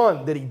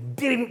one that he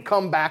didn't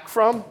come back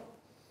from?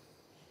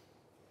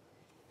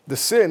 The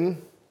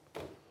sin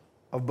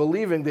of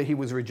believing that he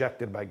was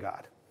rejected by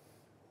God.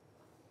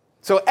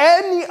 So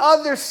any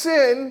other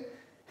sin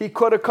he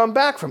could have come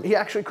back from. He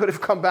actually could have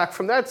come back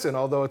from that sin,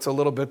 although it's a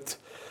little bit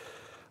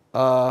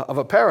of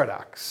a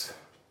paradox.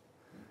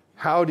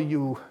 How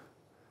does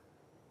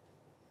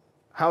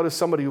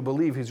somebody who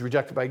believes he's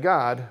rejected by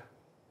God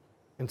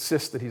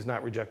insist that he's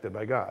not rejected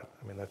by God?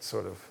 I mean, that's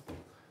sort of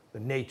the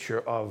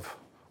nature of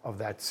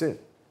that sin.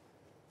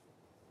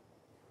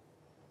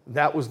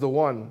 That was the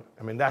one.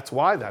 I mean, that's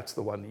why that's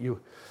the one.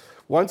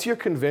 Once you're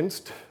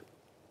convinced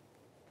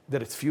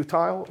that it's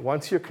futile,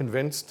 once you're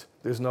convinced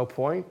there's no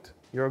point,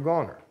 you're a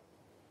goner.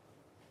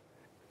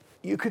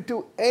 You could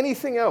do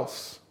anything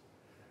else,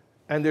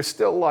 and there's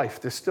still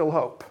life, there's still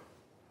hope.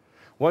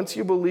 Once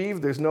you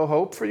believe there's no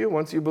hope for you,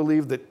 once you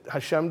believe that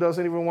Hashem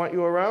doesn't even want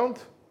you around,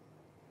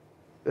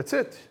 that's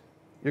it.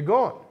 You're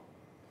gone.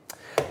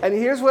 And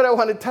here's what I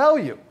want to tell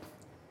you.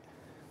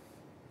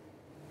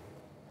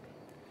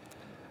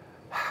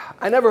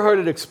 I never heard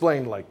it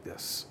explained like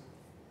this.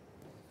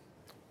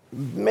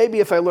 Maybe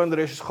if I learned the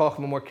Resh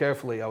Chochmah more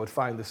carefully, I would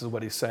find this is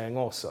what he's saying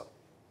also.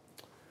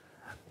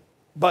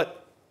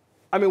 But,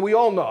 I mean, we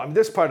all know. I mean,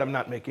 this part I'm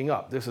not making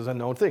up. This is a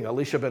known thing.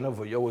 Elisha ben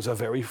Avuya was a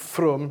very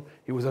frum.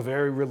 He was a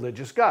very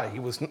religious guy. He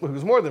was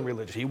more than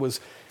religious. He was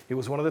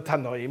one of the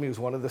Tanoim. He was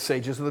one of the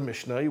sages of the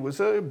Mishnah. He was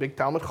a big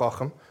Talmud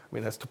Chacham. I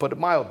mean, that's to put it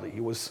mildly.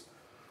 He was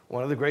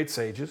one of the great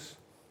sages.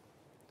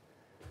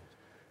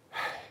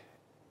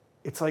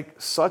 It's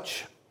like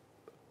such...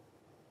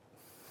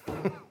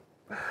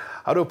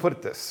 How do I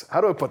put this?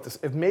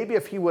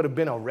 If he would have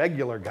been a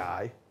regular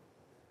guy,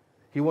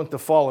 he wouldn't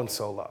have fallen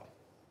so low.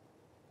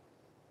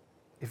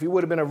 If he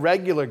would have been a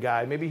regular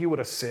guy, maybe he would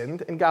have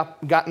sinned and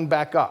gotten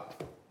back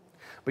up.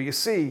 But you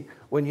see,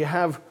 when you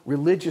have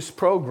religious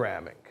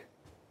programming,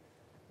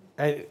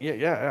 and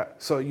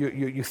so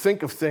you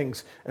think of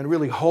things in a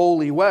really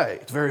holy way.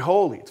 It's very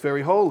holy. It's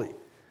very holy.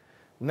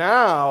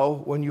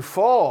 Now, when you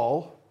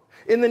fall,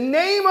 in the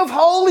name of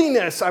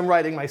holiness, I'm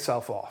writing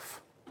myself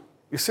off.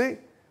 You see?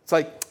 It's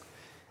like,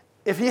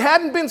 if he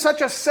hadn't been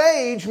such a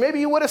sage, maybe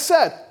he would have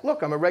said,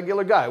 look, I'm a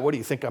regular guy. What do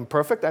you think? I'm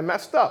perfect? I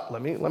messed up.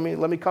 Let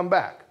me come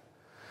back.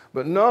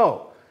 But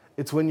no,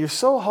 it's when you're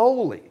so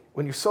holy,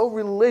 when you're so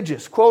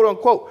religious, quote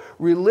unquote,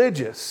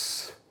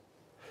 religious,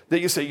 that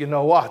you say, you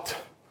know what?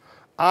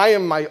 I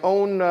am my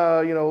own,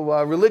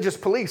 religious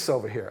police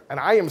over here. And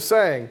I am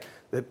saying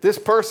that this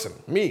person,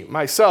 me,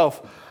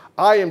 myself,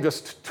 I am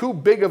just too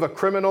big of a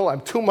criminal.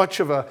 I'm too much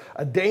of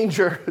a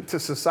danger to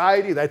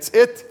society. That's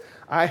it.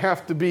 I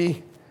have to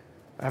be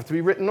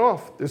written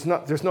off.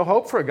 There's no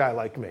hope for a guy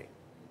like me.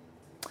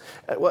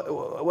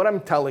 What I'm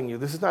telling you,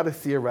 this is not a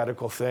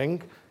theoretical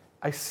thing.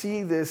 I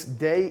see this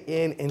day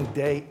in and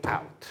day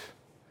out.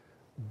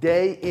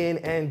 Day in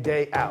and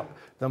day out.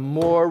 The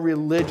more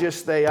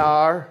religious they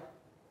are,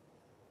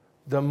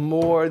 the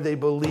more they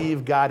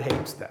believe God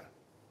hates them.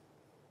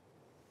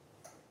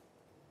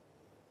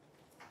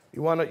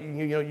 You want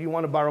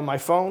to borrow my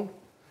phone?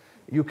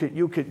 You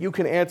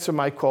can answer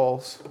my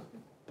calls.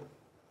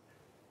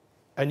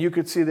 And you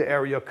could see the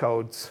area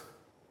codes,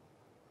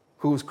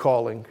 who's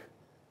calling,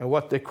 and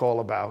what they call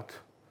about.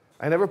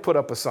 I never put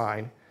up a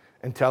sign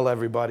and tell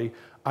everybody,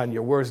 on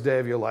your worst day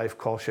of your life,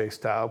 call Shais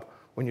Taub.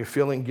 When you're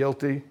feeling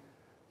guilty,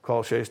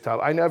 call Shais Taub.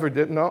 I never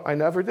did. No, I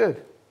never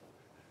did.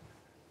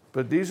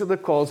 But these are the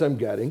calls I'm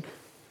getting.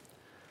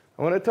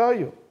 I want to tell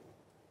you,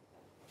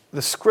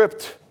 the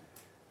script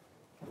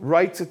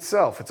writes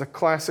itself. It's a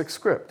classic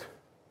script.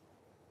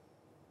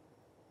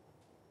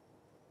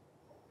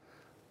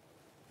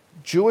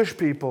 Jewish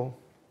people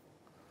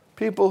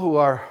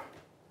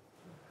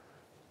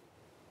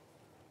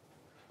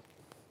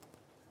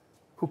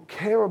who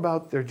care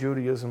about their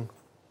Judaism,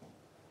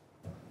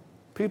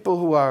 people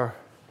who are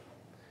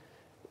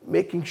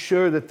making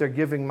sure that they're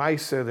giving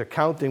Meiser, they're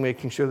counting,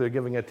 making sure they're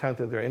giving a tenth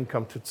of their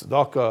income to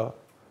tzedakah.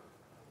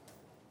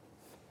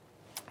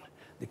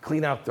 They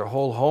clean out their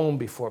whole home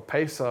before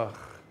Pesach.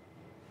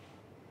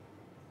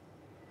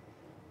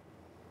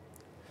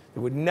 They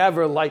would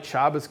never light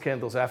Shabbos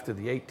candles after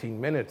the 18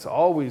 minutes.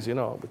 Always,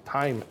 the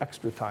time,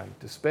 extra time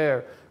to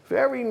spare.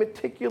 Very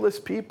meticulous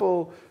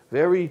people,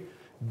 very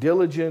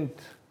diligent.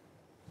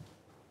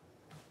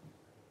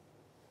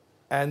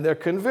 And they're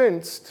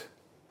convinced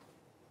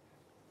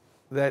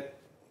that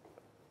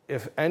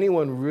if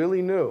anyone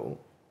really knew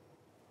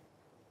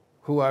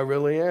who I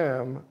really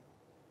am,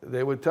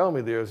 they would tell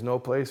me there is no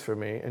place for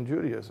me in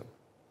Judaism.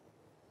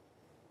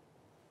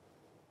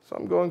 So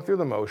I'm going through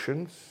the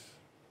motions.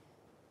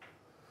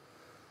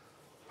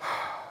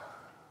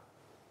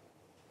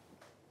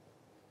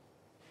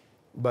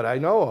 But I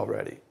know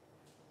already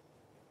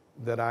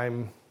that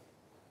I'm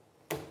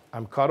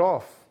cut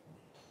off.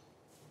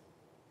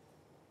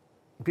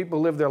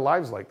 People live their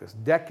lives like this,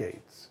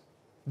 decades.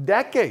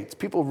 Decades.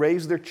 People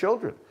raise their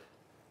children.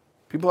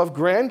 People have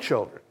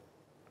grandchildren.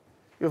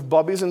 You have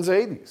Bubbies and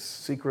Zadies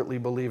secretly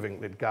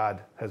believing that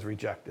God has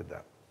rejected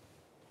them.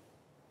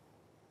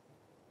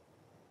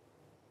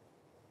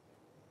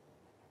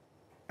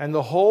 And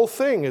the whole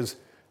thing is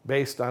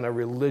based on a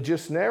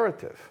religious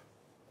narrative.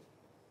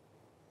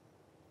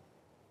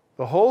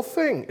 The whole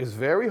thing is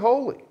very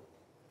holy,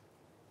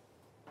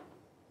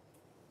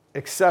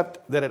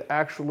 except that it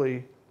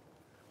actually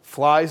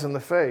flies in the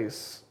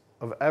face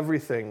of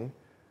everything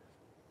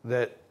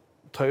that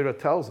Torah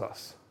tells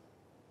us.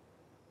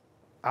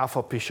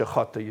 Afal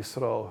pishachata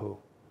Yisrohu.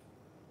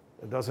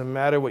 It doesn't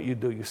matter what you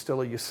do, you're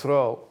still a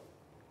Yisro.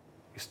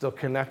 You're still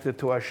connected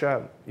to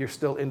Hashem. You're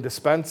still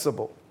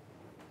indispensable.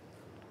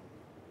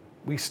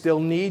 We still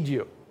need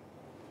you.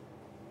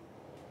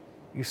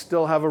 You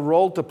still have a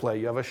role to play.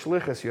 You have a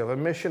shlichus. You have a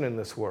mission in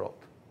this world.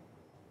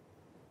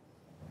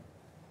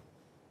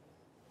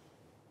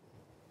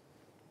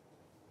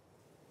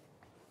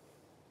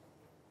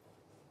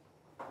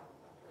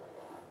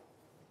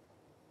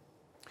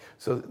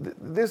 So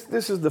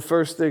this is the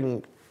first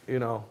thing, we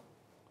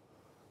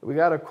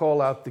got to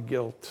call out the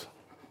guilt.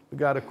 We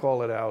got to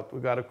call it out.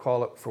 We got to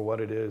call it for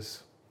what it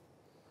is.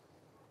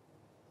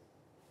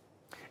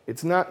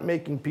 It's not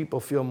making people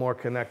feel more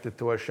connected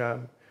to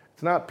Hashem.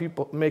 It's not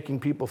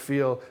making people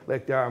feel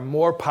like there are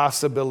more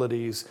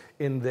possibilities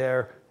in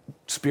their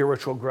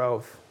spiritual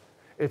growth.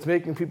 It's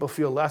making people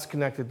feel less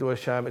connected to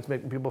Hashem. It's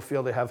making people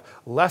feel they have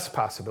less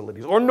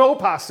possibilities or no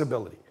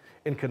possibility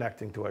in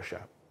connecting to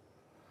Hashem.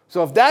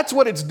 So if that's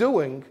what it's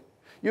doing,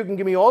 you can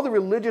give me all the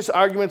religious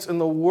arguments in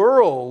the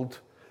world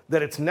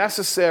that it's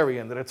necessary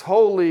and that it's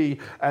holy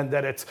and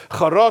that it's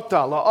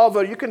charota,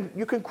 la'ava.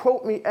 You can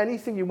quote me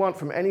anything you want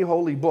from any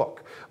holy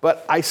book,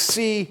 but I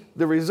see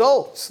the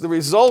results. The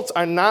results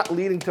are not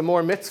leading to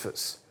more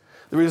mitzvahs.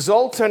 The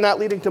results are not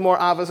leading to more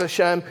avos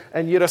Hashem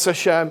and yiras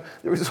Hashem.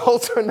 The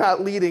results are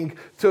not leading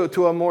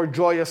to a more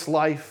joyous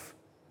life.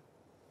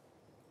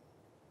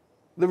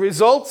 The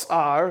results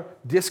are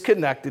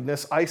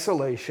disconnectedness,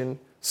 isolation,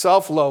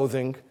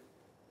 self-loathing,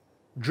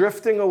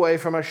 drifting away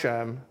from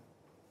Hashem.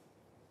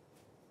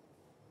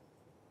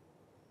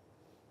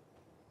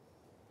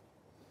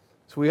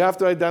 So we have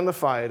to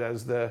identify it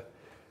as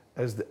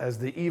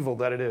the evil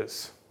that it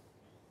is.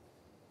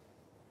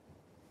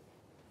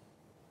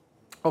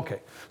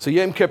 Okay, so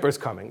Yom Kippur is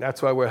coming.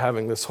 That's why we're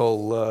having this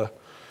whole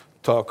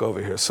talk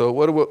over here. So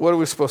what are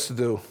we supposed to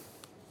do?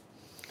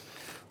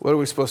 What are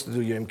we supposed to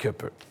do Yom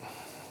Kippur?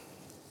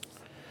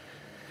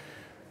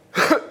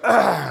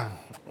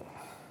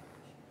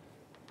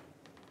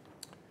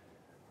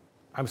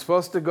 I'm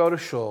supposed to go to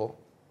shul.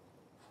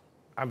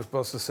 I'm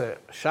supposed to say,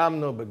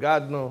 Shamnu,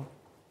 Begadnu.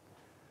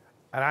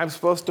 And I'm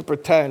supposed to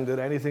pretend that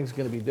anything's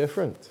going to be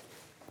different.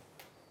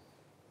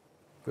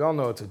 We all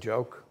know it's a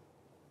joke.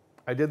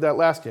 I did that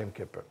last Yom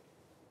Kippur.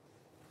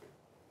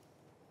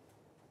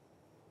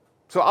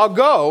 So I'll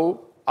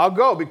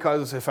go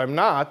because if I'm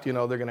not, they're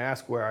going to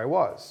ask where I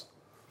was.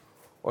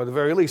 Or at the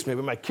very least,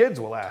 maybe my kids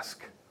will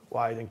ask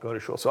why I didn't go to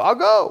shul. So I'll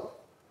go.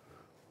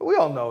 But we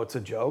all know it's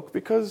a joke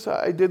because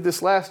I did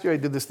this last year, I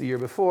did this the year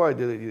before, I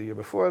did it the year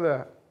before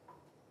that.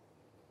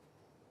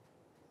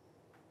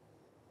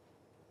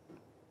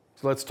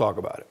 So let's talk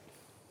about it.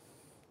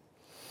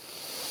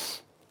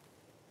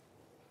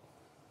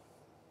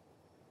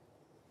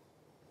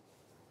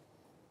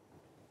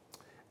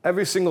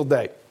 Every single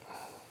day,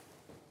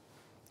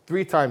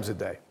 3 times a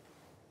day,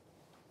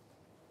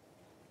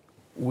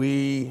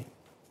 we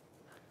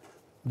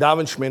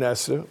daven Shemini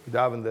Esrei, we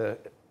daven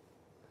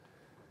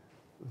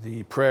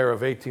the prayer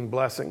of 18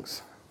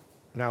 blessings.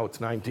 Now it's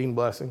 19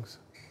 blessings.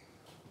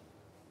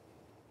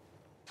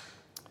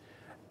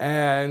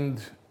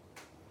 And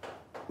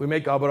we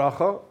make a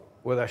bracha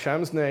with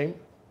Hashem's name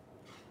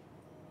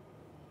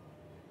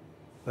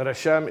that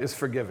Hashem is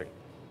forgiving,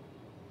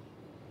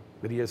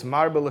 that He is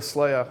marbe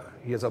l'sleach,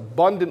 He is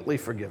abundantly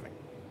forgiving.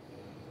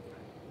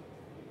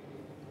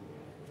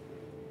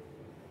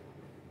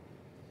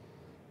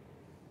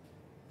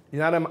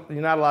 You're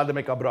not allowed to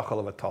make a bracha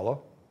levatala.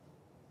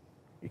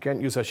 You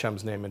can't use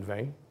Hashem's name in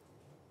vain.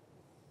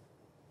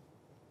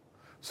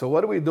 So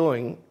what are we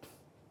doing?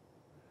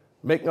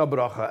 Making a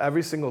bracha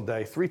every single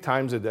day, 3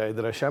 times a day,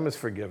 that Hashem is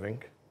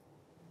forgiving,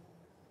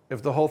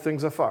 if the whole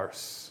thing's a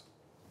farce.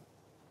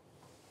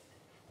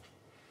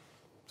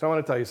 So I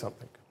want to tell you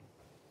something.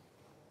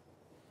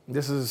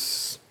 This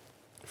is,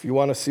 if you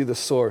want to see the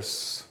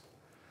source,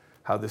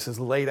 how this is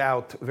laid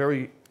out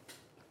very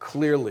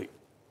clearly.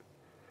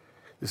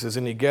 This is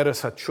in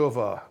Igeres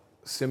HaTshuva,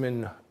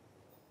 Simin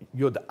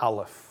Yud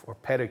Aleph, or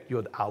Perek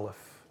Yud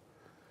Aleph.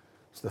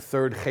 It's the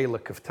 3rd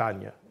Chelek of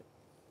Tanya.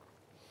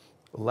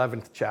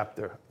 11th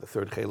chapter, the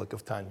 3rd Chelek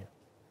of Tanya.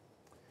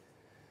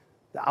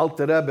 The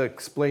Alter Rebbe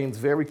explains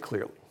very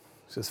clearly.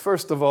 He says,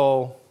 first of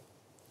all,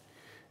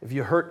 if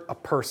you hurt a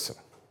person,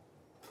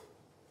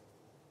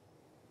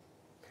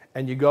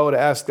 and you go to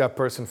ask that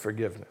person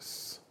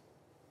forgiveness,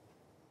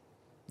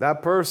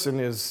 that person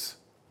is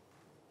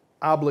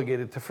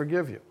obligated to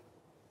forgive you.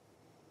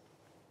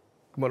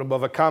 Gemara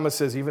Bava Kama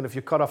says, even if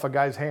you cut off a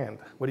guy's hand,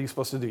 what are you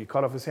supposed to do? You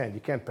cut off his hand,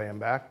 you can't pay him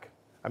back.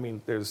 I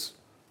mean, there's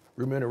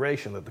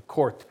remuneration that the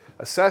court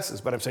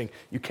assesses, but I'm saying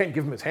you can't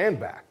give him his hand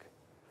back.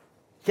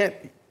 You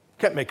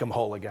can't make him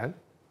whole again.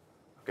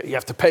 Okay, you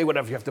have to pay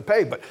whatever you have to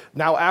pay, but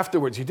now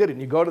afterwards you did it,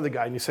 and you go to the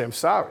guy and you say, I'm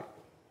sorry.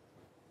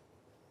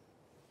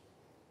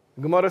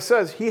 The Gemara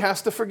says he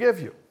has to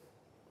forgive you.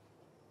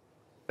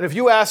 And if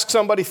you ask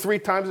somebody 3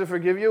 times to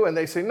forgive you and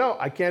they say, no,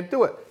 I can't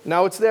do it,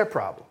 now it's their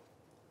problem.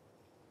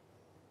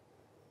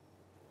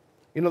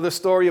 You know the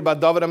story about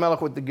David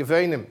HaMelech with the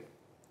Gevenim?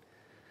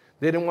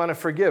 They didn't want to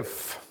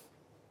forgive.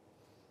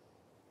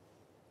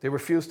 They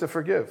refused to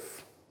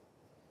forgive.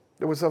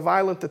 There was a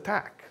violent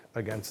attack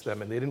against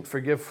them, and they didn't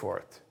forgive for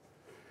it.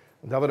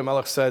 And David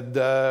HaMelech said,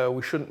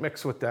 we shouldn't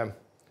mix with them,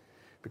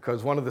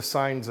 because one of the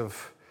signs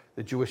of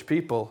the Jewish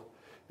people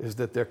is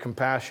that they're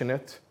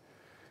compassionate,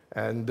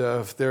 and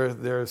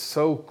they're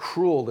so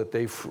cruel that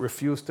they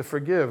refuse to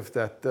forgive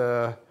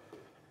that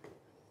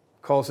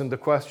calls into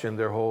question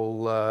their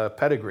whole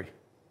pedigree.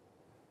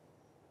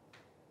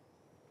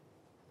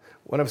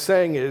 What I'm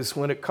saying is,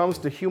 when it comes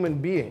to human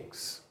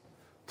beings,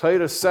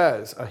 Torah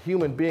says a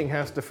human being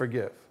has to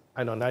forgive.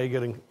 I know, now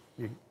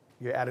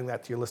you're adding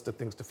that to your list of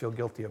things to feel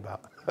guilty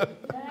about.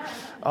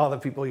 All the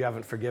people you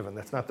haven't forgiven.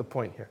 That's not the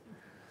point here.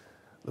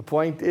 The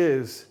point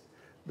is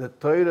that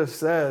Torah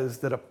says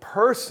that a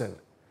person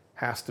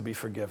has to be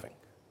forgiving,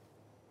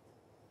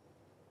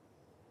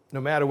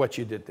 no matter what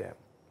you did to him.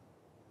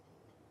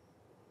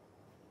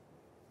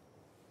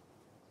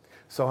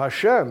 So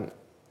Hashem,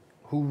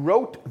 who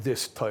wrote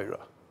this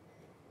Torah,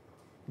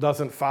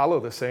 doesn't follow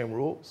the same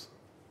rules.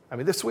 I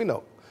mean, this we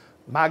know.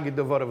 Magid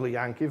Devar of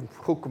Liyankiv,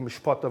 Chukum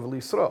Mishpat of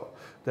Lisro,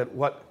 that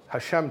what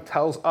Hashem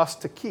tells us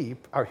to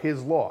keep are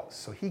His laws.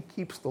 So He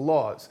keeps the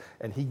laws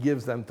and He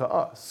gives them to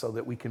us so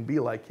that we can be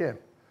like Him.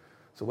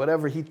 So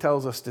whatever He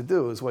tells us to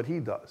do is what He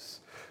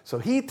does. So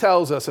He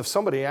tells us if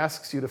somebody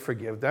asks you to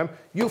forgive them,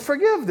 you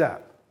forgive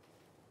them.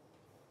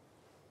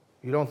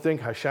 You don't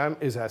think Hashem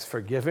is as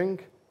forgiving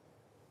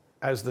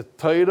as the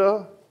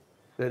Torah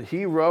that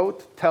He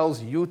wrote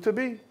tells you to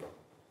be?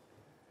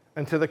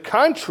 And to the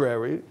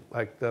contrary,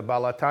 like the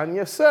Baal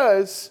HaTanya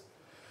says,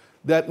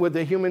 that with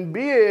a human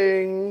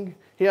being,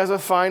 he has a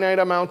finite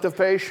amount of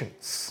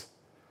patience.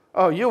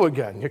 Oh, you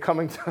again. You're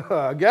coming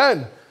to,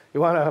 again.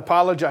 You want to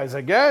apologize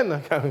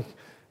again? I'm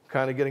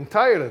kind of getting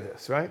tired of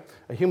this, right?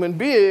 A human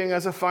being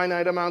has a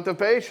finite amount of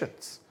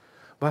patience.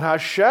 But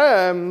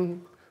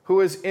Hashem,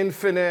 who is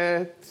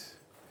infinite,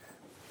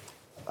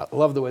 I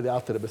love the way the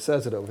Alter Rebbe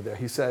says it over there.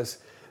 He says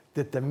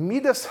that the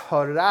Midas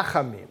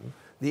HaRachamim,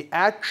 the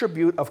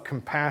attribute of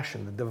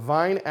compassion, the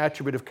divine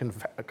attribute of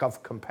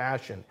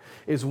compassion,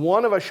 is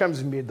one of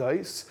Hashem's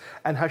midos,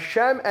 and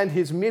Hashem and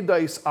His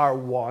midos are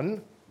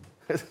one.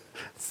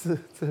 It's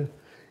an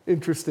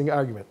interesting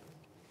argument.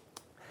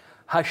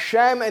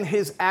 Hashem and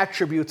His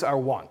attributes are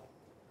one,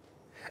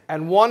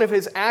 and one of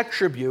His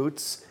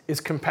attributes is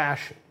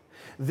compassion.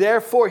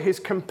 Therefore, His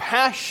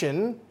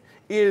compassion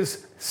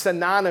is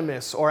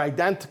synonymous or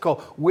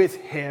identical with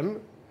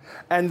Him,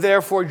 and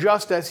therefore,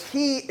 just as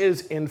He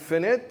is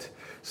infinite,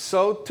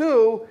 so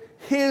too,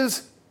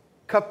 His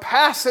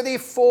capacity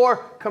for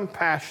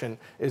compassion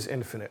is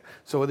infinite.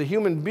 So with a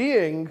human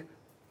being,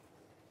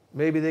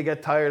 maybe they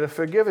get tired of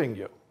forgiving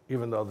you,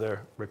 even though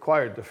they're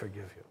required to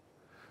forgive you.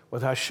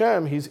 With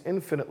Hashem, He's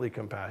infinitely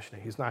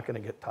compassionate. He's not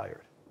going to get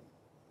tired.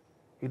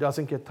 He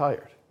doesn't get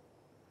tired.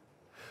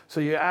 So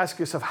you ask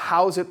yourself,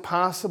 how is it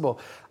possible?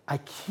 I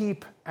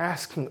keep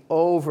asking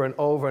over and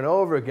over and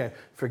over again,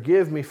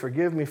 forgive me,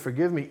 forgive me,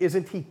 forgive me.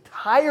 Isn't He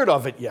tired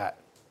of it yet?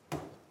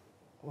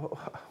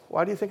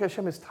 Why do you think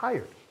Hashem is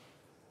tired?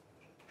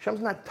 Hashem's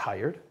not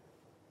tired.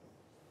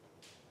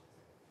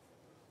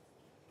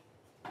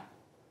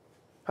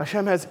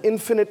 Hashem has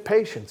infinite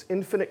patience,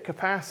 infinite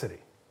capacity.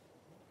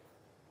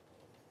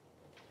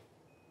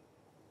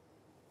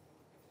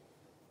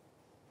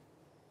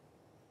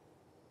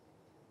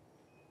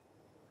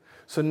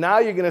 So now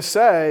you're going to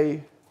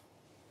say,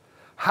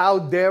 how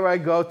dare I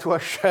go to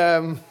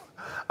Hashem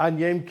on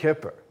Yom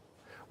Kippur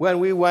when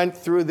we went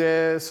through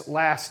this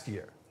last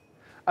year?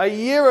 A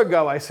year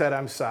ago, I said,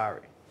 I'm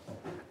sorry.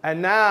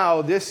 And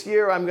now, this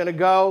year, I'm going to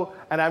go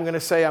and I'm going to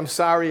say, I'm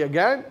sorry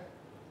again?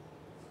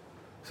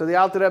 So the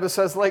Alter Rebbe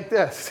says like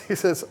this. He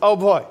says, oh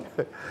boy,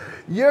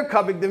 you're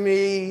coming to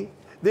me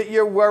that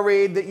you're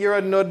worried that you're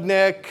a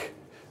nudnik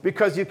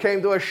because you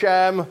came to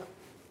Hashem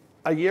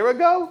a year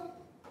ago?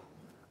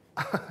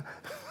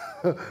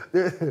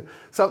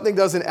 Something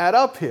doesn't add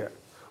up here.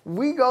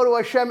 We go to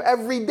Hashem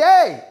every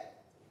day.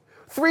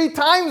 3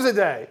 times a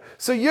day.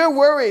 So you're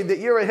worried that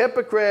you're a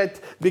hypocrite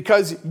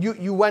because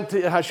you went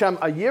to Hashem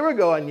a year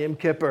ago on Yom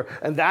Kippur,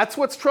 and that's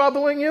what's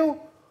troubling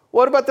you?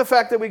 What about the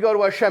fact that we go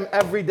to Hashem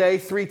every day,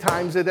 3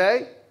 times a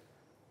day?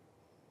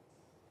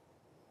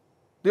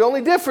 The only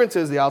difference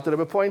is, the Alter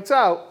Rebbe points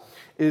out,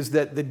 is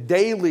that the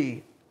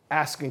daily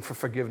asking for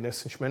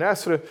forgiveness in Shemoneh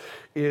Esrei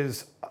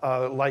is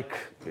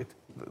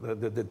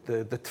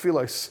the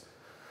tefillos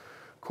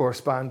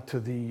correspond to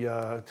the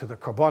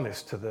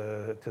karbonis,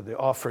 to the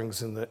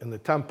offerings in the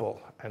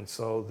temple, and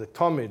so the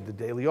tomid, the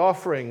daily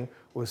offering,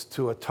 was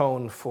to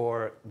atone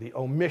for the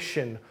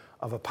omission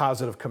of a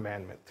positive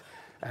commandment.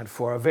 And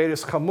for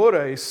Averis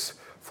Chamures,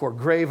 for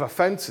grave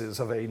offenses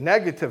of a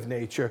negative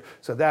nature,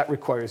 so that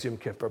requires Yom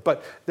Kippur.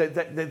 But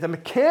the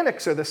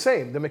mechanics are the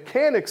same. The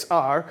mechanics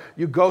are,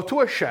 you go to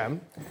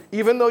Hashem,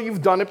 even though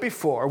you've done it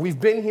before,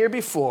 we've been here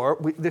before,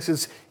 this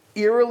is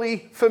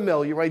eerily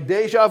familiar, right?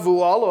 Deja vu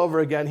all over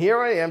again. Here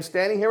I am,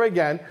 standing here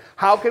again.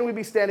 How can we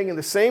be standing in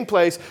the same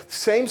place,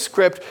 same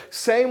script,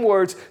 same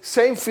words,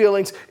 same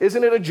feelings?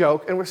 Isn't it a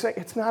joke? And we're saying,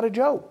 it's not a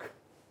joke.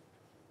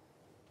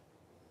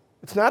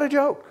 It's not a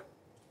joke.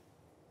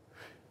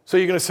 So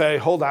you're going to say,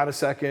 hold on a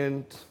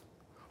second.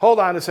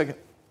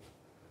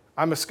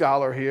 I'm a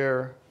scholar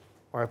here,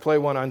 or I play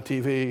one on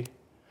TV,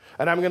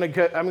 and I'm going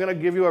to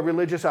give you a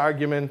religious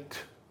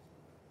argument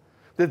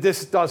that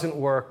this doesn't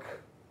work.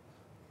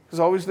 There's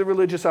always the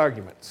religious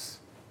arguments.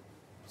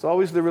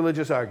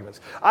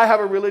 I have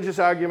a religious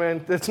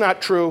argument that's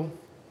not true.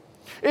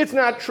 It's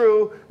not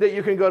true that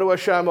you can go to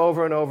Hashem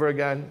over and over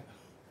again.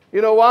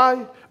 You know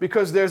why?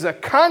 Because there's a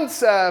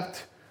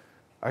concept,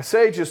 our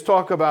sages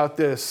talk about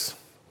this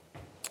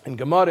in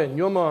Gemara and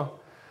Yuma,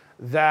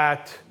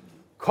 that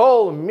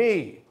kol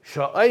mi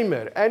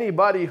sha'aymer,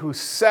 anybody who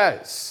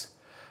says,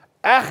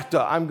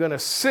 echta, I'm going to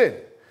sin,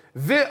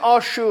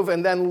 v'ashuv,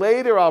 and then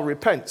later I'll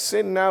repent.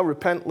 Sin now,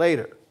 repent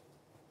later.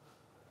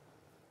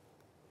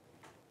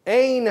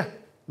 Ein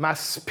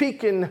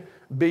maspikin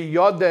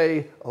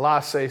biyodei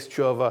lases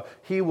tshuva.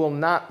 He will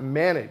not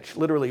manage,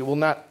 literally, it will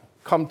not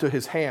come to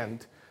his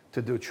hand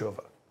to do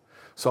tshuva.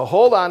 So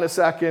hold on a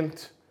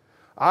second.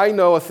 I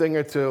know a thing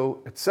or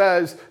two. It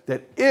says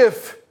that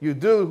if you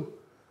do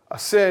a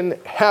sin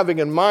having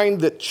in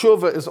mind that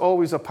tshuva is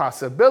always a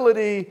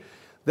possibility,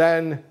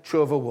 then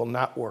tshuva will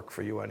not work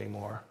for you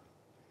anymore.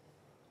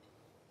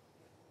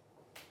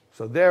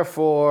 So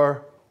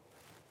therefore,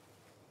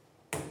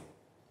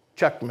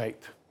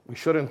 checkmate. We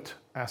shouldn't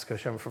ask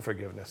Hashem for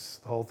forgiveness.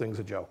 The whole thing's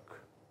a joke.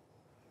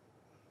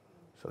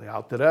 So the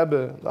Alter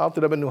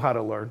Rebbe knew how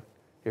to learn.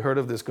 You heard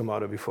of this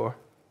Gemara before.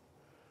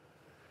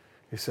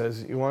 He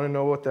says, you want to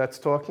know what that's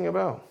talking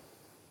about?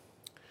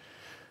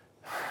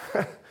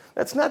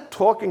 That's not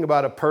talking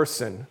about a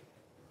person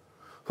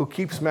who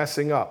keeps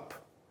messing up,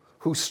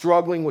 who's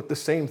struggling with the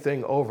same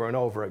thing over and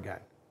over again.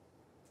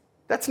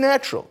 That's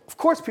natural. Of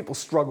course people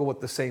struggle with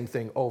the same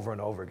thing over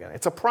and over again.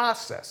 It's a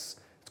process.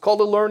 It's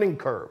called a learning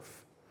curve.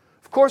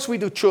 Of course we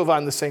do tshuva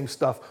on the same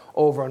stuff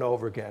over and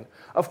over again.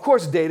 Of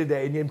course day to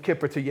day, Yom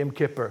Kippur to Yom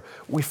Kippur,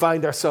 we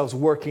find ourselves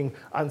working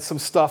on some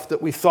stuff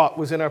that we thought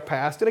was in our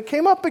past, and it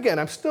came up again.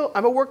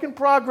 I'm a work in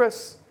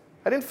progress.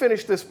 I didn't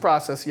finish this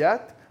process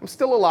yet. I'm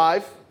still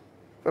alive.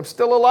 If I'm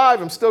still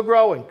alive, I'm still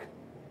growing.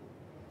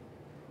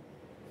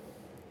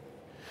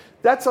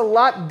 That's a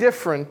lot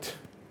different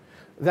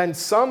than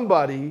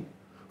somebody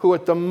who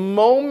at the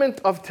moment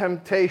of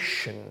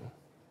temptation,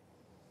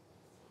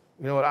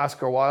 you know what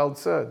Oscar Wilde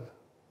said?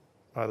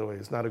 By the way,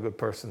 he's not a good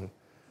person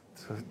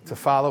to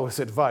follow his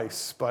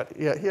advice, but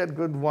yeah, he had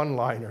good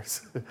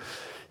one-liners.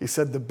 He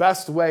said, the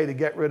best way to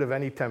get rid of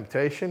any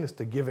temptation is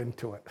to give in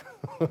to it.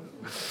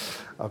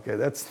 Okay,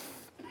 that's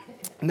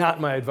not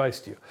my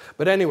advice to you.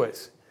 But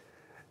anyways,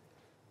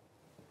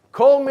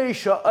 Kol mi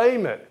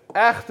sha'aymer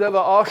echta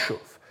v'ashuv.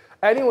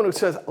 Anyone who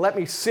says, let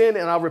me sin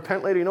and I'll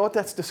repent later, you know what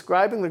that's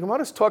describing? The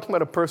Gemara is talking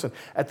about a person.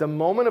 At the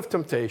moment of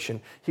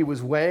temptation, he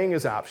was weighing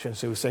his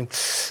options. He was saying,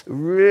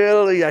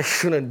 really, I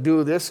shouldn't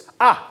do this.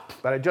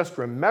 But I just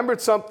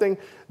remembered something.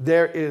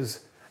 There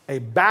is a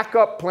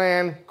backup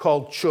plan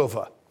called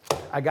tshuva.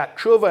 I got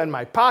tshuva in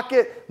my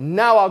pocket.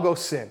 Now I'll go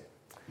sin.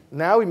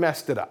 Now he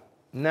messed it up.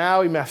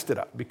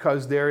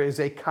 Because there is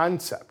a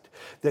concept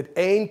that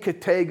ein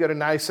keteger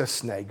naisa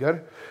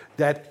sneger,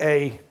 that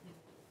a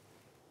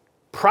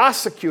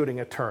prosecuting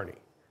attorney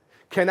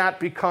cannot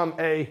become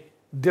a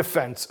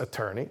defense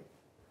attorney.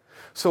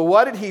 So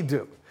what did he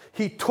do?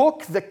 He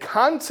took the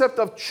concept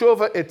of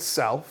tshuva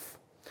itself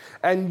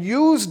and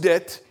used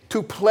it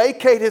to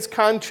placate his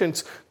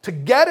conscience, to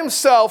get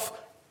himself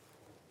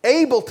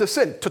able to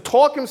sin, to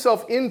talk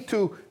himself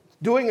into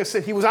doing a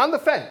sin. He was on the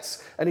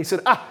fence, and he said,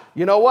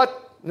 you know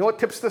what? You know what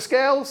tips the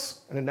scales?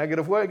 In a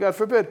negative way, God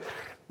forbid.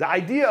 The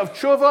idea of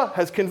tshuva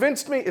has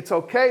convinced me, it's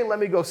okay, let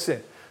me go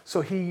sin.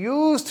 So he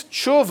used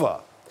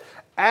tshuva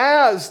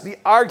as the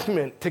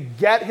argument to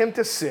get him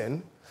to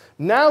sin.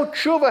 Now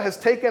tshuva has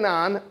taken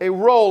on a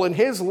role in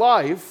his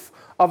life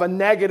of a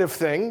negative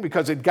thing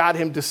because it got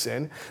him to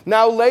sin.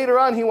 Now later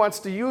on he wants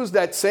to use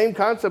that same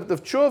concept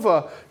of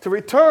tshuva to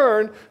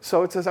return.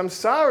 So it says, I'm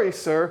sorry,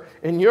 sir,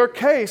 in your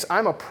case,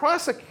 I'm a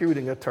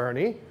prosecuting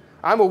attorney.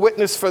 I'm a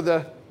witness for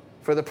the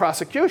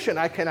prosecution.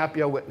 I cannot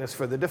be a witness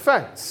for the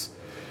defense.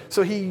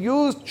 So he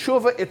used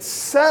tshuva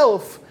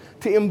itself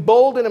to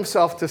embolden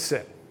himself to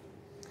sin.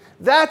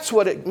 That's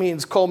what it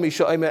means, kol mi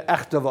sha'aymer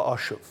echta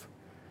v'ashuv.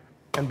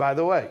 And by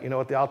the way, you know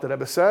what the Alter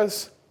Rebbe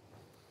says?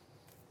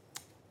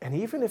 And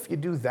even if you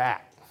do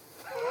that,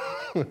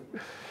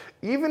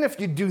 even if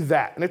you do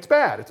that, and it's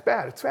bad,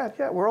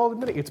 yeah, we're all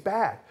admitting it's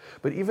bad.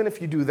 But even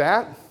if you do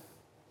that,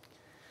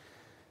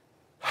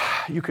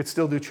 you could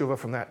still do tshuva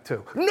from that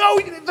too. No,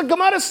 the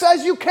Gemara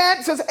says you can't.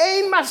 It says,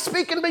 ein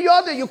maspikin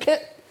b'yoda, you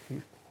can't.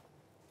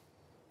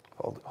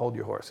 hold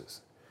your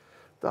horses.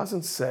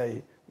 Doesn't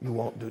say you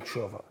won't do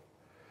tshuva.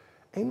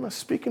 Ein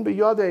maspikin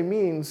biyodei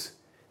means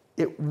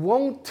it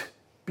won't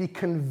be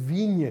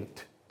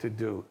convenient to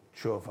do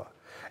tshuva.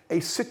 A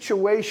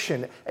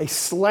situation, a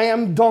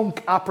slam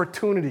dunk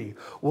opportunity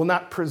will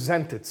not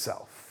present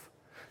itself.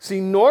 See,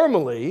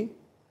 normally,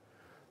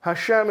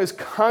 Hashem is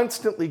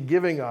constantly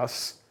giving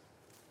us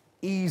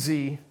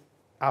easy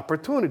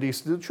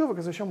opportunities to do tshuva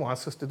because Hashem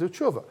wants us to do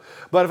tshuva.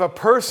 But if a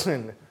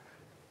person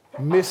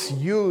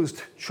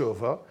misused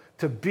tshuva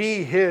to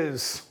be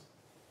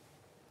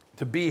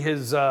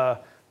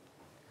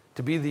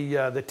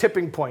the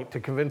tipping point to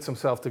convince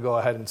himself to go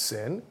ahead and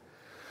sin,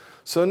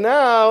 so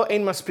now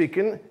ein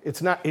maspikin,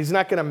 he's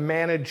not going to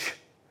manage.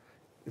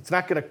 It's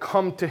not going to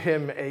come to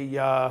him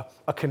a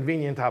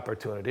convenient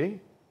opportunity.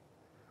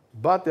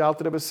 But the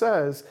Alter Rebbe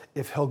says,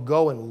 if he'll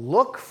go and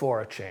look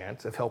for a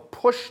chance, if he'll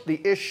push the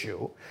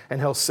issue,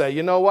 and he'll say,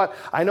 you know what,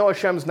 I know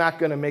Hashem's not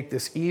going to make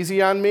this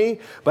easy on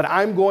me, but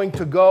I'm going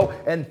to go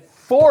and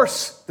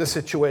force the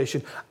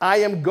situation. I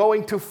am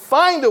going to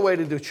find a way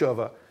to do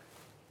tshuva.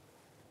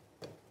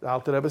 The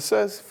Alter Rebbe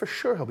says, for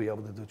sure he'll be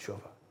able to do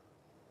tshuva.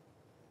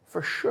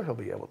 For sure he'll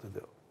be able to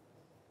do.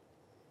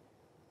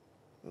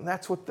 And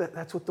that's what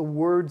the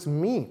words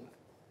mean.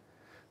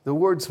 The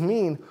words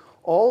mean,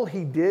 all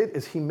he did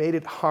is he made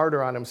it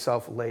harder on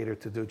himself later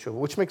to do tshuva,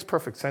 which makes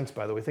perfect sense,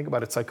 by the way. Think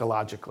about it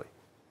psychologically.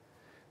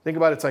 Think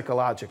about it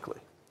psychologically.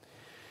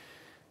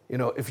 You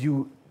know, if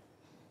you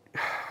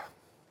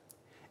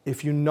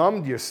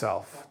numbed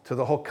yourself to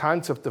the whole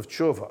concept of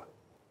tshuva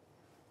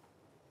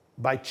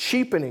by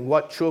cheapening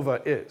what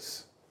tshuva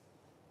is,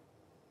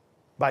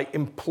 by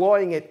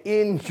employing it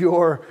in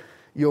your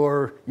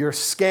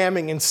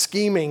scamming and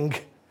scheming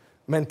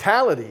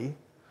mentality,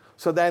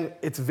 so then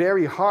it's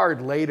very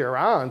hard later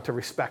on to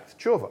respect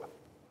tshuva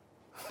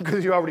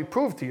because you already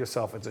proved to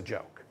yourself it's a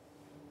joke.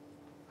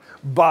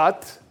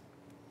 But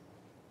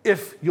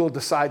if you'll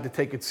decide to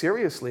take it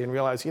seriously and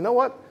realize, you know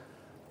what,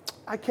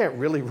 I can't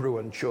really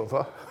ruin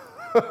tshuva.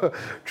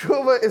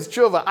 Tshuva is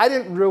tshuva. I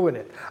didn't ruin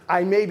it.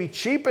 I maybe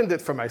cheapened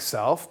it for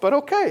myself, but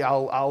okay,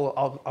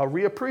 I'll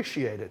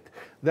reappreciate it.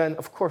 Then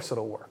of course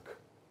it'll work.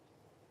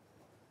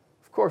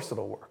 Of course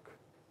it'll work.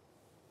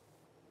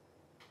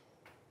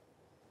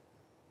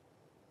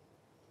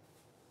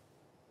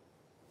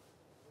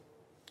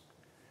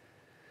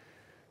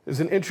 There's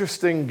an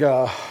interesting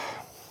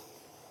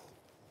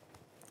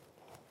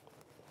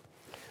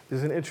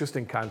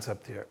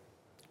concept here,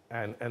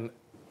 and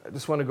I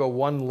just want to go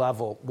one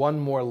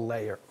more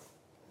layer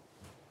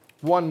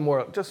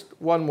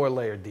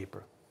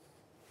deeper,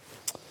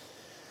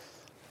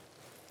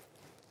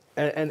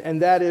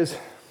 and that is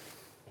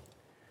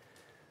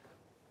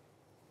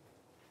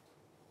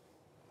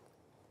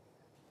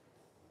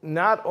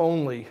not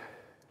only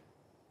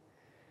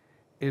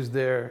is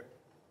there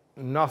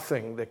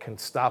nothing that can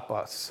stop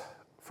us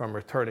from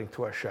returning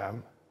to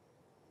Hashem,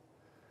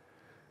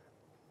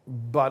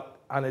 but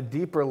on a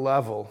deeper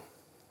level,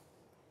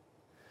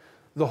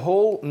 the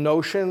whole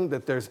notion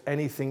that there's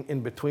anything in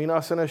between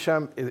us and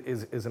Hashem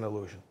is an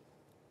illusion.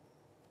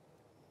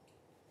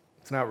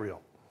 It's not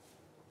real.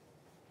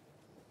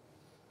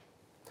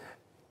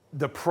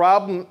 The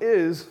problem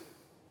is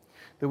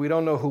that we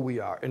don't know who we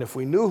are. And if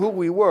we knew who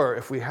we were,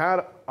 if we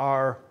had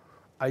our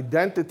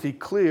identity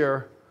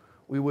clear,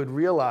 we would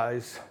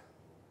realize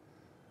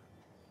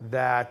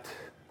that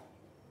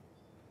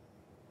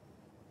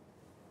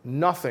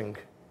nothing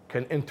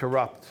can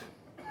interrupt,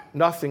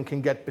 nothing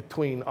can get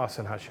between us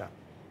and Hashem.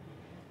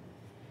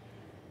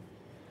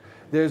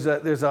 There's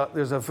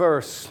a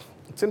verse,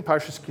 it's in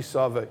Parshas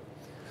Kisaveh,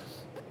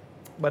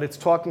 but it's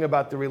talking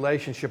about the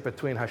relationship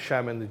between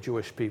Hashem and the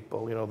Jewish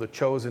people. You know, the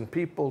chosen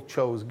people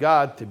chose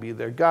God to be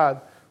their God.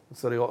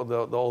 It's the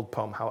old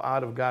poem, how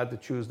odd of God to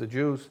choose the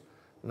Jews,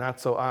 not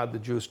so odd the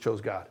Jews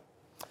chose God.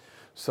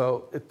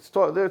 So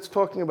it's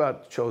talking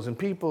about chosen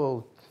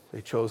people,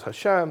 they chose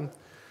Hashem.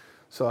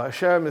 So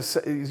Hashem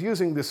is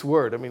using this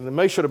word. I mean, the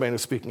Moshe Rabbeinu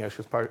is speaking,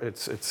 actually,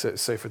 it's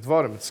Sefer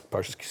Dvarim, it's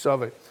Parshas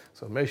Kisaveh.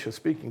 So Moshe is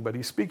speaking, but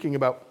he's speaking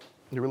about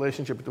the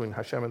relationship between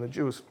Hashem and the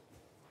Jews.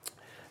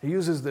 He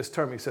uses this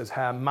term, he says,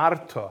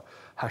 Ha'amarta,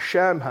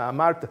 Hashem,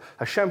 Ha'amarta,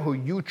 Hashem who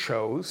you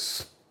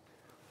chose.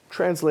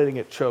 Translating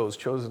it chose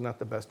is not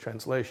the best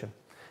translation.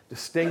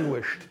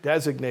 Distinguished,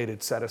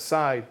 designated, set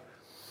aside.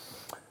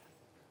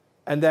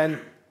 And then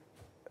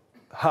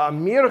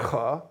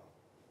Ha'amircha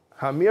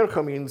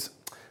means,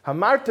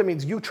 Hamarta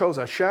means you chose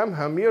Hashem,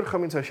 Ha'amircha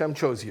means Hashem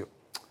chose you.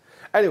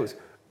 Anyways,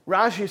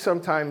 Rashi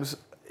sometimes,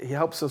 he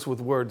helps us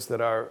with words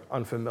that are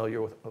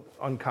unfamiliar, with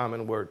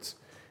uncommon words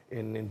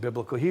in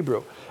biblical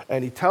Hebrew.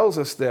 And he tells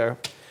us there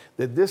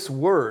that this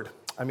word,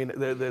 I mean,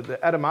 the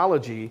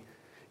etymology,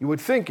 you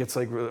would think it's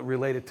like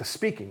related to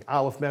speaking,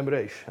 Aleph Mem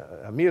Resh,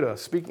 Amira,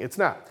 speaking. It's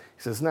not.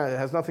 He says, no, it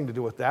has nothing to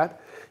do with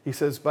that. He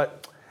says,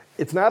 but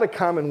it's not a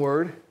common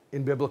word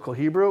in biblical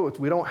Hebrew.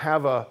 We don't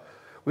have an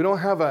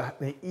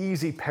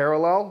easy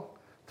parallel.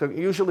 So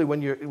usually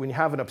when you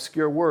have an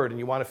obscure word and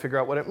you want to figure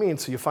out what it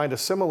means, so you find a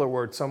similar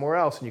word somewhere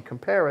else and you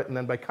compare it, and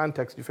then by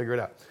context you figure it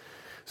out.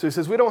 So he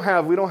says we don't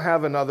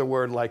have another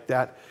word like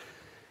that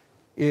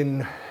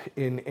in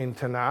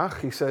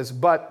Tanakh. He says,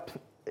 but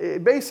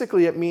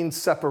basically it means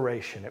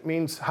separation. It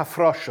means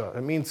hafrosha.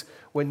 It means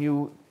when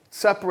you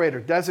separate or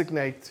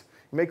designate,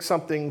 make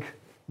something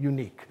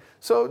unique.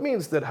 So it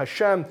means that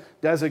Hashem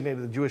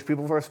designated the Jewish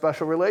people for a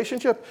special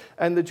relationship,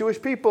 and the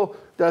Jewish people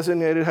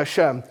designated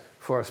Hashem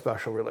for a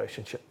special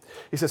relationship.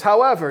 He says,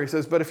 however,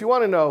 but if you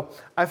want to know,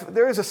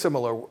 there is a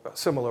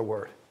similar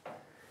word.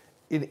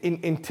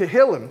 In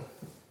Tehillim,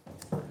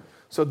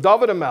 so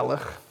David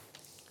HaMelech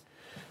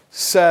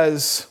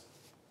says,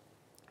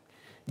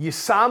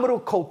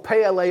 Yisamru kol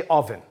pe'elei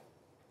oven.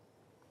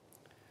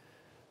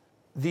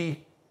 The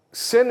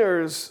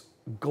sinners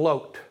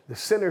gloat. The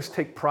sinners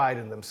take pride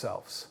in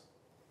themselves.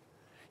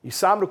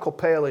 Yisamru kol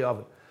pe'elei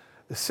oven.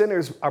 The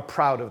sinners are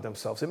proud of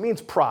themselves. It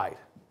means pride.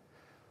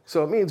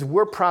 So it means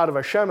we're proud of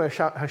Hashem, and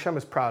Hashem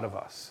is proud of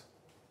us.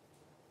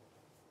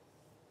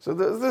 So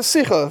the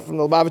Sikha from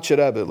the Lubavitcher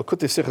Rebbe,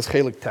 Likutei Sichas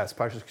Chelik Tes,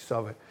 Parshas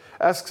Kisaveh,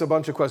 asks a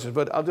bunch of questions,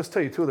 but I'll just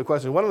tell you two of the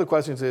questions. One of the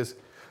questions is,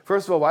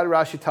 first of all, why did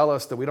Rashi tell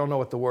us that we don't know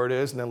what the word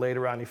is, and then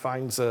later on he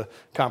finds a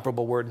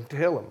comparable word in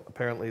Tehillim?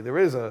 Apparently there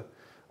is a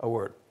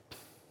word.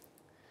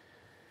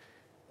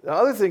 The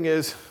other thing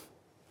is,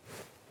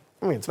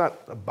 it's not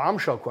a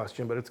bombshell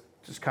question, but it's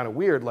just kind of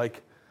weird.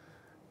 Like,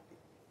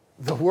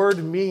 the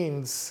word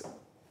means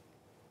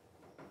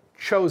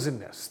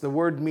chosenness. The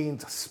word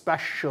means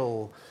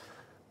special,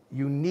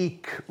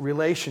 unique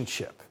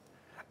relationship.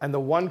 And the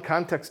one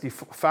context he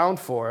found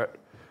for it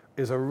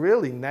is a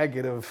really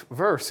negative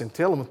verse in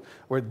Tehillim,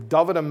 where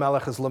David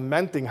HaMelech is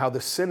lamenting how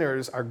the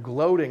sinners are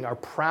gloating, are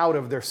proud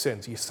of their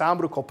sins.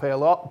 Yisamru kol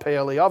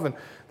pe'elei oven,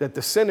 that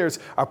the sinners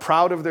are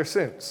proud of their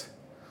sins.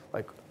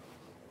 Like,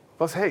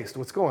 what's haste?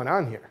 What's going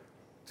on here?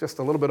 It's just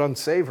a little bit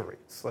unsavory.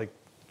 It's like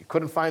you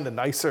couldn't find a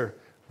nicer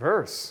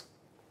verse.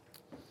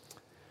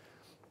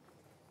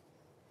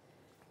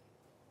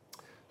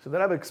 So the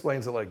Rebbe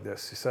explains it like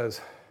this. He says,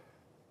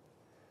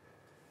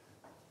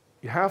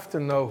 you have to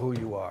know who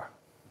you are.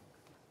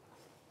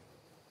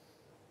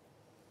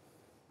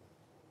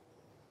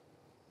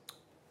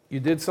 You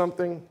did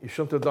something, you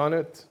shouldn't have done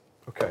it.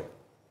 Okay,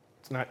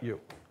 it's not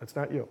you. It's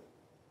not you.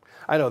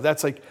 I know,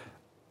 that's like,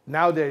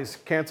 nowadays,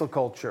 cancel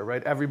culture,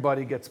 right?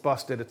 Everybody gets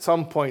busted. At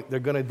some point, they're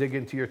going to dig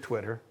into your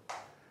Twitter,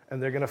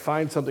 and they're going to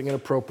find something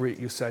inappropriate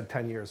you said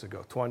 10 years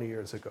ago, 20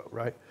 years ago,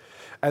 right?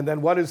 And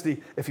then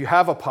if you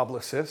have a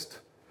publicist,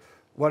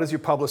 what is your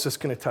publicist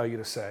going to tell you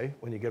to say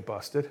when you get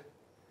busted?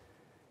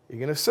 You're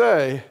going to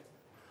say,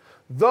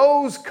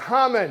 those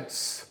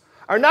comments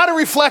are not a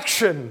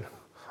reflection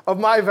of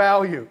my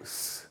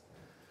values.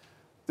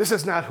 This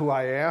is not who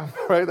I am,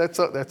 right? That's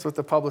what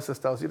the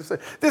publicist tells you to say.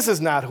 This is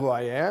not who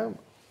I am,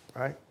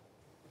 right?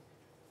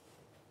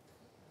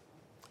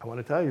 I want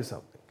to tell you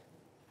something.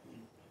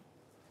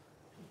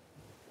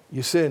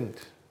 You sinned.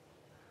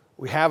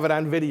 We have it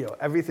on video.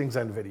 Everything's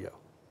on video.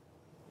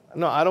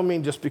 No, I don't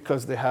mean just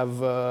because they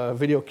have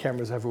video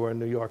cameras everywhere in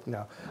New York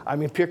now. I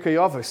mean, Pirkei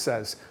Avos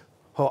says,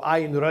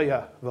 Ho'ayin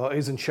raya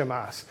v'ha'ezen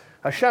shemas.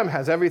 Hashem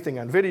has everything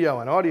on video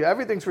and audio.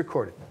 Everything's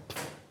recorded.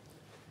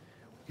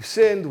 You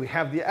sinned. We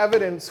have the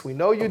evidence. We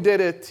know you did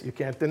it. You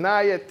can't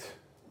deny it.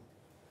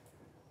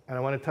 And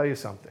I want to tell you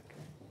something.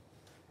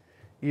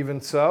 Even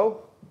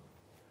so,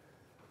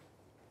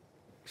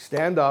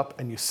 stand up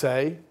and you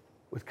say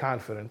with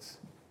confidence,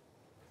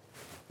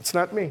 it's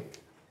not me.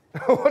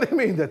 What do you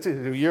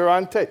mean? You're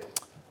on tape.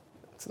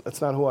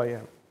 That's not who I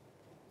am.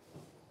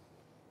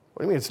 What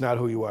do you mean it's not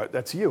who you are?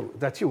 That's you.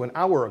 That's you an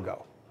hour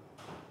ago.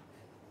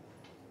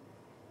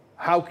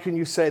 How can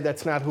you say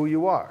that's not who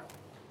you are?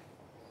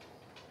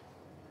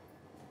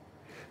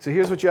 So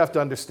here's what you have to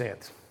understand.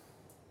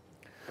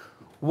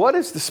 What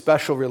is the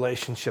special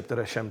relationship that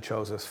Hashem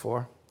chose us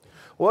for?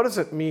 What does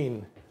it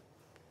mean,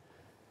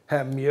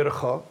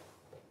 Hamircha,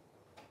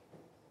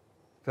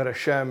 that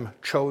Hashem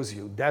chose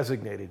you,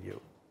 designated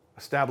you,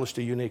 established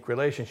a unique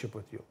relationship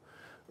with you?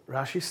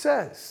 Rashi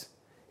says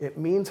it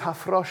means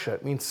hafrosha,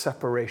 it means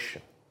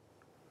separation.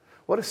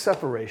 What does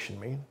separation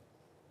mean?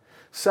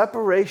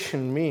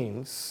 Separation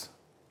means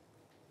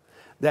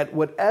that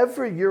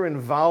whatever you're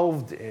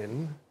involved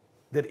in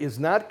that is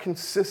not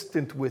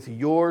consistent with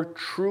your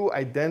true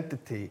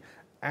identity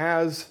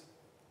as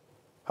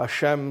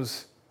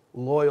Hashem's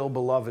loyal,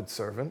 beloved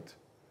servant,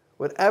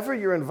 whatever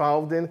you're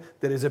involved in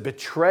that is a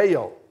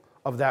betrayal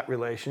of that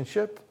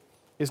relationship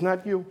is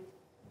not you.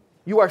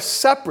 You are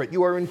separate.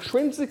 You are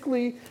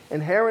intrinsically,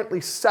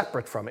 inherently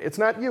separate from it. It's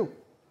not you.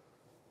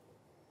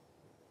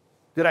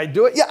 Did I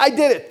do it? Yeah, I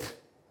did it.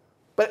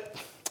 But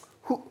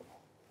who?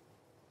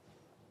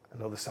 I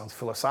know this sounds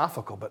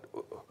philosophical, but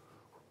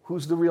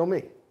who's the real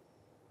me?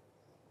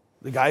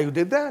 The guy who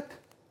did that?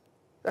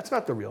 That's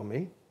not the real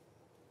me.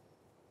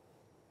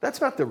 That's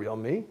not the real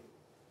me.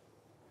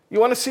 You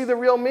want to see the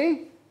real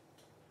me?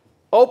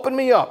 Open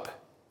me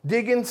up.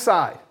 Dig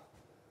inside.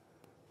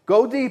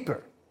 Go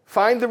deeper.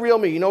 Find the real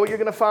me. You know what you're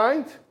going to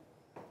find?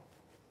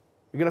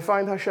 You're going to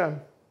find Hashem.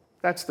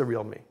 That's the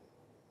real me.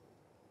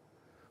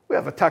 We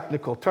have a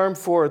technical term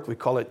for it. We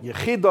call it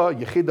yechida.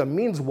 Yechida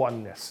means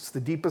oneness. It's the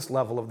deepest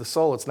level of the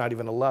soul. It's not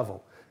even a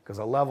level, because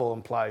a level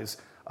implies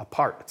a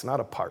part. It's not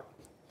a part.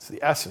 It's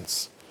the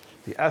essence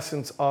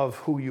of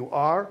who you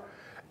are,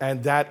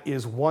 and that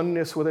is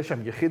oneness with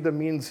Hashem. Yechida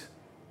means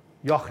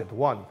yachid,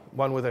 one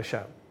with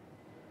Hashem.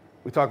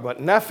 We talk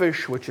about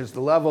nefesh, which is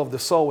the level of the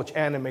soul which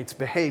animates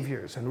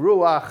behaviors, and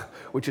ruach,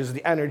 which is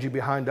the energy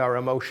behind our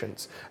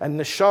emotions, and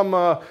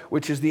neshama,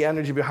 which is the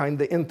energy behind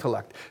the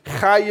intellect.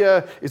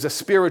 Chaya is a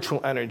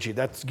spiritual energy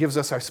that gives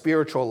us our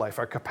spiritual life,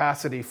 our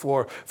capacity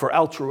for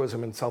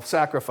altruism and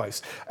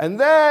self-sacrifice. And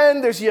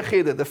then there's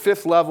yechida, the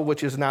fifth level,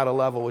 which is not a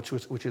level,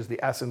 which is the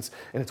essence,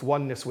 and it's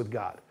oneness with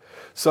God.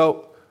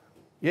 So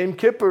Yom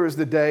Kippur is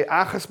the day,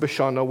 Achas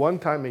B'Shana, one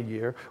time a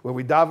year, where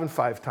we daven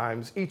 5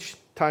 times. Each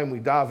time we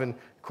daven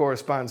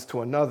corresponds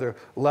to another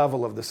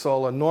level of the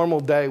soul. A normal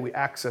day, we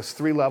access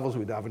 3 levels.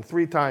 We daven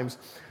 3 times.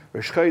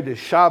 Rosh Chodesh,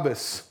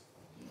 Shabbos,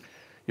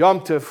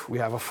 Yom Tov, we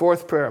have a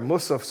 4th prayer,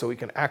 Musaf, so we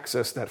can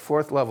access that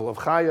 4th level of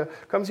Chaya.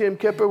 Comes Yom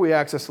Kippur, we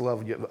access the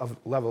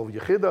level of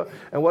Yechida.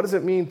 And what does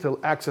it mean to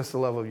access the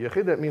level of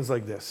Yechida? It means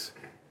like this.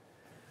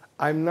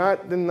 I'm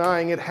not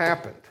denying it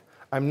happened.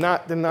 I'm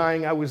not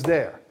denying I was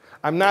there.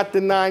 I'm not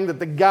denying that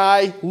the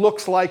guy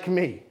looks like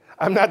me.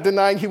 I'm not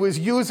denying he was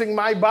using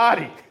my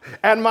body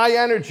and my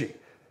energy.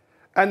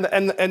 And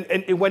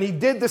when he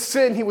did the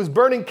sin, he was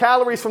burning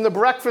calories from the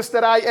breakfast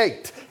that I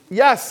ate.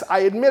 Yes,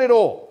 I admit it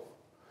all.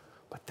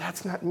 But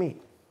that's not me.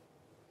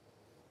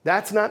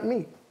 That's not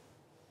me.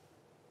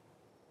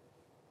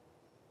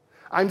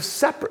 I'm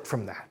separate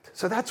from that.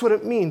 So that's what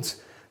it means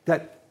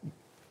that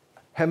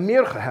that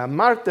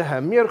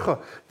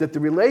the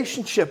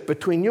relationship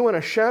between you and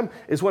Hashem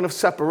is one of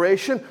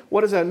separation.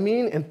 What does that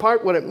mean? In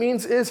part, what it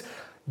means is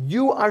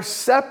you are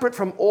separate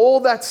from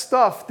all that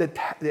stuff that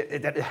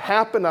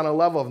happened on a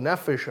level of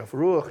nefesh, of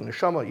ruach,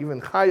 neshama,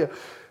 even chaya.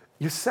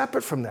 You're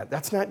separate from that.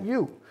 That's not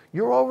you.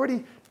 You're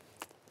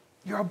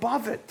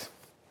above it.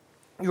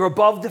 You're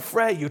above the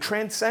fray. You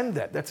transcend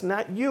that. That's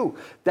not you.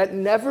 That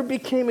never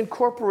became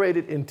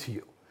incorporated into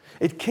you.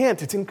 It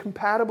can't. It's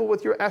incompatible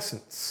with your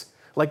essence.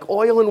 Like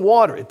oil and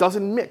water. It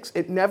doesn't mix.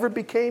 It never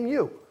became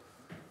you.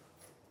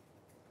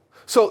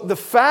 So the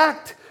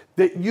fact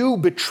that you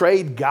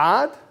betrayed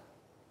God,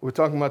 we were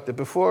talking about that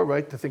before,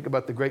 right? To think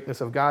about the greatness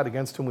of God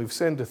against whom we've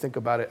sinned, to think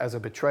about it as a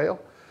betrayal.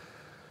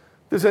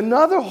 There's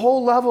another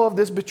whole level of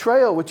this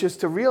betrayal, which is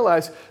to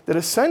realize that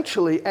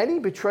essentially any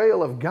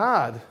betrayal of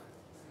God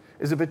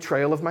is a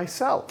betrayal of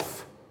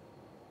myself.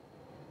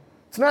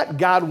 It's not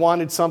God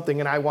wanted something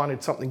and I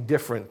wanted something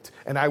different,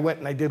 and I went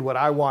and I did what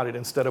I wanted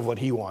instead of what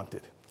he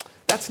wanted.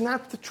 That's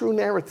not the true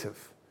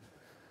narrative.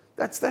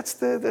 That's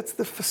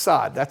the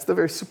facade. That's the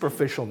very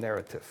superficial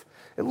narrative.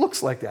 It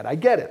looks like that. I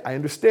get it. I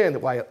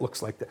understand why it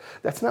looks like that.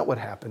 That's not what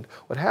happened.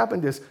 What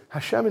happened is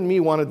Hashem and me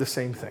wanted the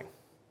same thing.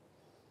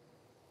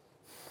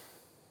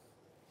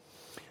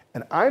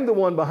 And I'm the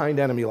one behind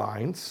enemy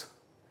lines.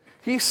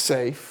 He's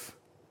safe.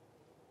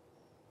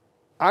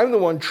 I'm the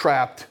one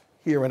trapped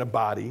here in a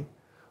body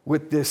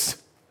with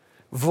this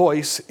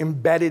voice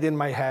embedded in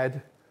my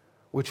head,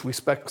 which we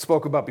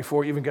spoke about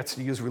before, even gets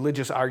to use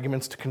religious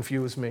arguments to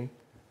confuse me.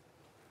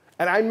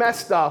 And I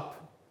messed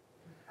up,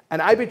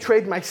 and I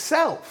betrayed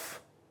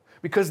myself,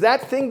 because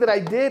that thing that I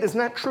did is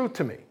not true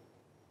to me.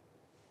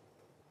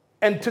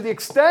 And to the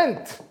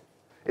extent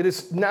it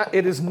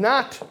is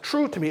not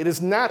true to me, it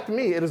is not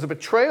me, it is a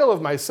betrayal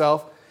of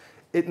myself,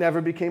 it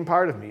never became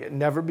part of me. It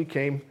never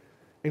became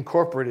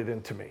incorporated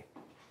into me.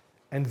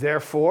 And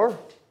therefore,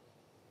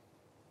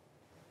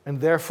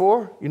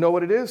 you know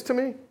what it is to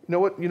me?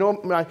 You know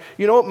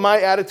what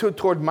my attitude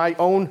toward my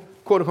own,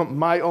 quote unquote,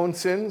 my own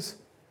sins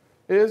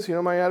is? You know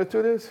what my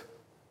attitude is?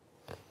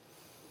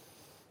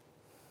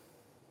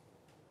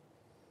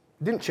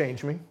 It didn't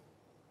change me.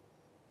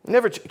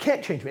 It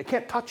can't change me. It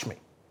can't touch me.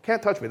 It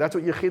can't touch me. That's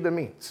what Yechida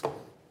means.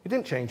 It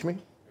didn't change me.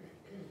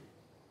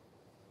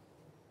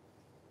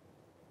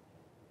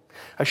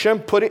 Hashem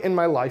put it in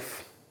my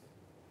life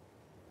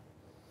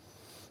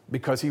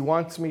because he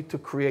wants me to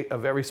create a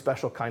very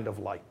special kind of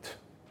light.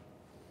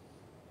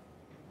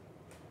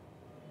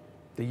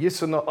 The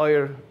Yisana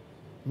Oyer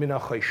Mina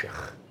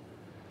Choshech.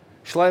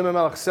 Shlomo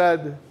Melech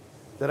said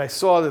that I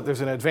saw that there's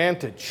an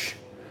advantage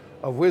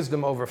of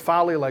wisdom over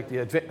folly, like the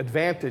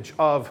advantage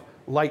of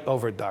light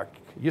over dark.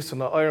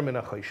 Yisana Oyer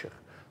Mina Choshech.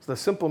 So the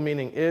simple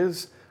meaning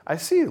is, I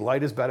see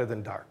light is better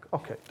than dark.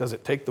 Okay, does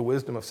it take the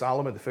wisdom of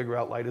Solomon to figure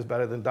out light is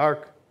better than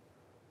dark?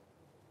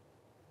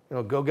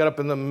 Go get up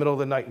in the middle of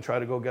the night and try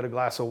to go get a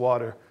glass of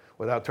water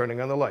without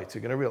turning on the lights.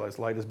 You're going to realize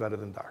light is better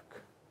than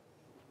dark.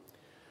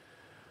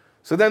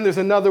 So then there's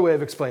another way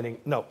of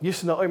explaining. No,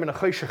 Yisna Oyer Mina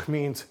Choshech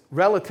means,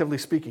 relatively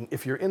speaking,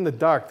 if you're in the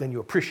dark, then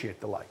you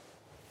appreciate the light.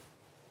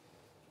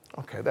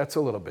 Okay, that's a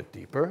little bit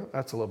deeper.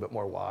 That's a little bit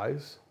more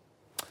wise.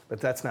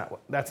 But that's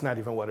not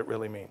even what it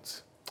really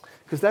means.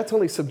 Because that's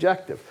only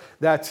subjective.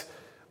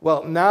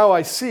 Well, now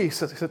I see,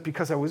 so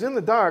because I was in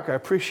the dark, I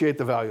appreciate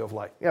the value of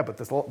light. Yeah, but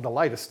the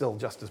light is still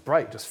just as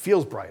bright, just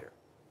feels brighter.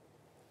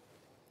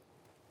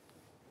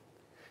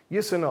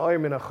 Yisna Oyer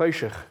Mina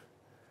Choshech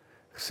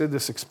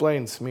Chassidus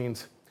explains,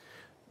 means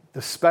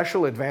the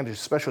special advantage,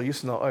 special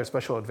use,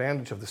 special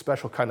advantage of the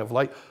special kind of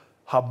light,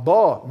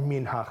 haba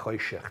min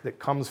ha-choshech, that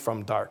comes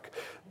from dark.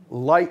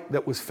 Light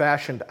that was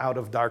fashioned out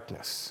of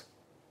darkness.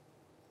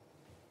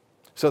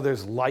 So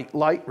there's light,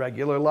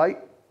 regular light,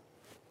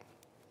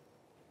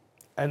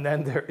 and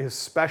then there is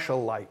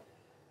special light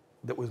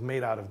that was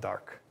made out of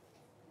dark.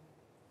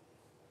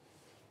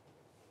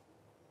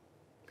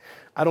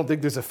 I don't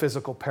think there's a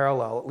physical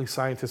parallel, at least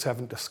scientists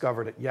haven't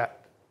discovered it yet.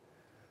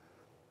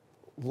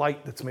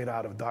 Light that's made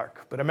out of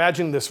dark. But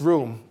imagine this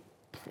room,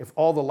 if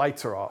all the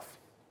lights are off.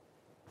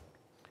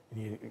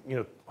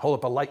 You hold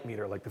up a light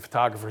meter like the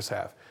photographers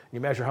have. You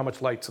measure how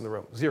much light's in the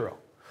room. 0.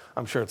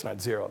 I'm sure it's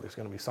not 0. There's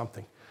going to be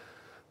something.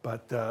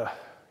 But,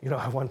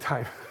 one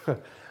time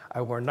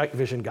I wore night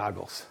vision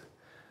goggles.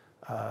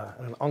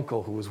 And an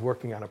uncle who was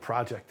working on a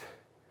project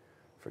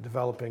for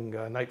developing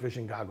night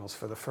vision goggles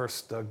for the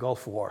first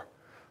Gulf War.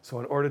 So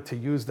in order to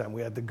use them,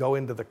 we had to go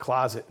into the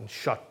closet and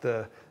shut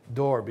the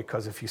door,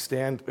 because if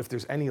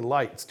there's any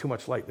light, it's too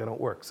much light, they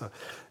don't work.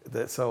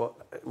 So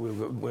we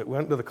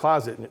went to the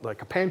closet,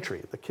 like a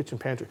pantry, the kitchen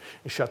pantry,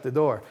 and shut the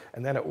door.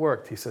 And then it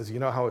worked. He says, you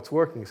know how it's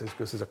working? He says,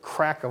 because there's a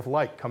crack of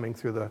light coming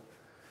through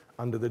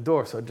under the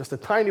door. So just a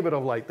tiny bit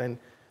of light, then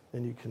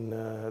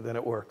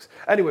it works.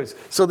 Anyways,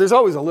 so there's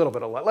always a little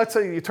bit of light. Let's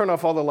say you turn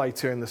off all the lights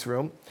here in this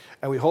room,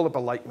 and we hold up a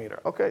light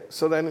meter. Okay,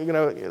 so then,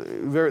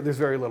 there's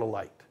very little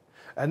light.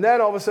 And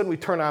then all of a sudden we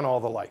turn on all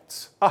the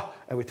lights.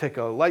 And we take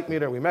a light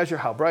meter and we measure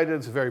how bright it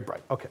is. Very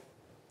bright. Okay.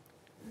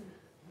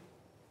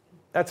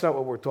 That's not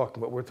what we're talking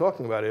about. What we're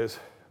talking about is,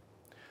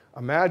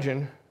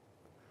 imagine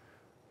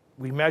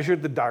we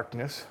measured the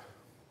darkness,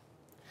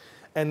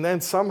 and then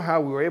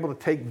somehow we were able to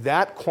take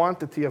that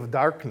quantity of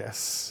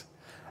darkness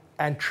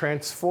and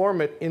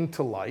transform it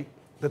into light,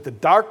 that the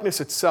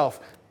darkness itself,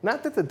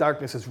 not that the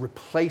darkness is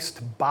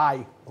replaced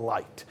by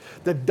light.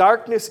 The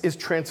darkness is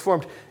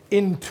transformed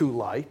into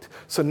light.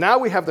 So now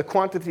we have the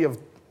quantity of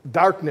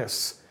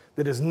darkness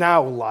that is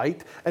now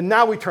light, and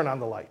now we turn on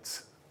the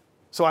lights.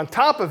 So on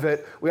top of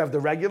it, we have the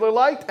regular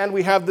light, and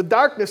we have the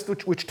darkness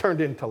which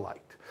turned into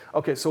light.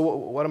 Okay, so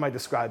what am I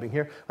describing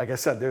here? Like I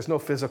said, there's no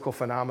physical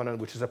phenomenon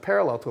which is a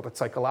parallel to it, but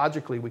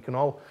psychologically we can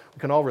all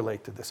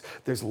relate to this.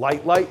 There's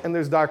light, and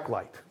there's dark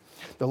light.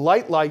 The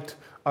light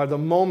are the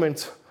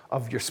moments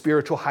of your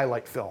spiritual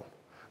highlight film.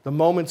 The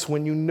moments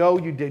when you know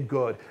you did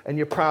good and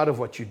you're proud of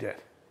what you did.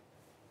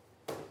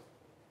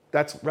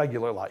 That's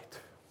regular light.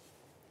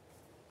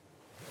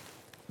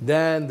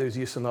 Then there's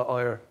Yisana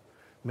Oyer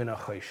Min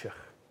HaChoshech.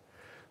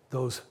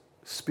 Those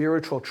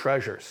spiritual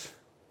treasures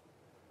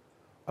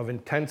of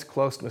intense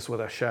closeness with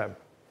Hashem,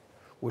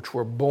 which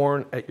were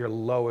born at your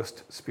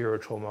lowest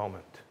spiritual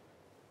moment.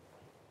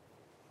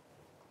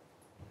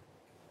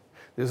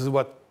 This is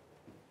what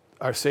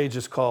our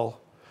sages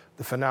call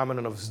the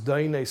phenomenon of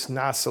Zdaines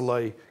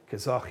Nasalei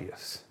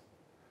Kezachias.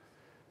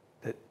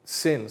 That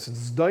sins,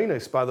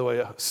 Zdaines, by the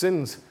way,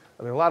 sins,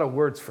 there are a lot of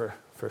words for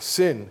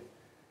sin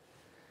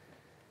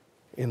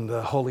in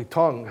the Holy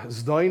Tongue.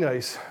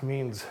 Zdaines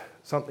means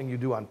something you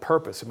do on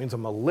purpose. It means a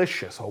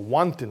malicious, a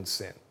wanton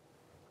sin.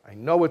 I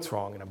know it's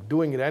wrong, and I'm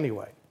doing it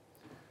anyway.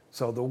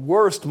 So the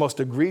worst, most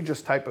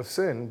egregious type of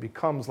sin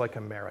becomes like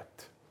a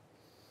merit.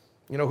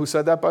 You know who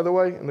said that, by the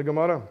way, in the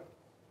Gemara?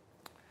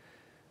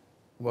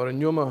 Bar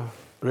Numa,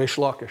 Reish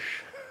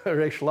Lakish.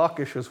 Reish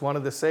Lakish was one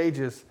of the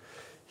sages.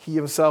 He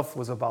himself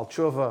was a Baal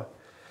Tshuva.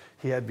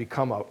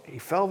 He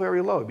fell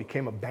very low. He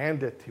became a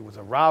bandit. He was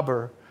a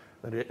robber.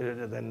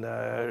 Then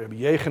Rabbi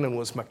Yechanan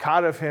was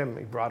makar of him.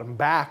 He brought him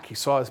back. He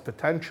saw his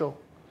potential.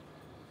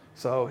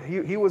 So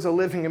he was a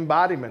living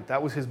embodiment.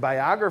 That was his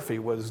biography,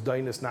 was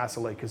Dainis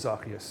Nasalei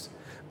Kezachias.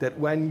 That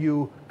when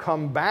you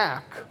come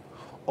back,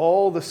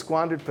 all the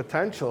squandered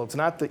potential, it's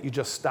not that you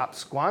just stop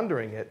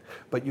squandering it,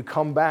 but you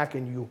come back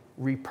and you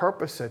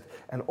repurpose it,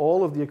 and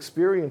all of the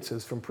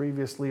experiences from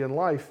previously in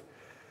life,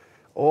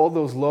 all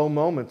those low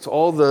moments,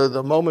 all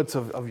the moments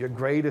of your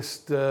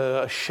greatest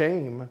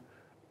shame,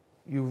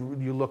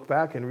 you look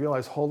back and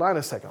realize, hold on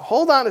a second.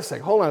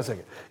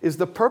 Is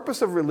the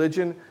purpose of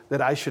religion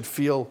that I should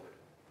feel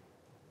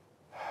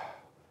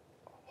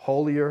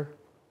holier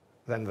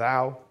than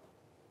thou?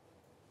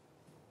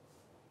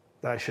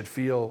 That I should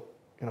feel,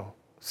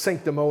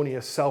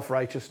 sanctimonious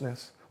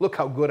self-righteousness? Look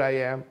how good I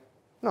am.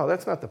 No,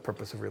 that's not the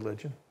purpose of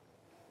religion.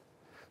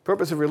 The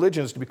purpose of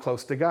religion is to be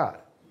close to God.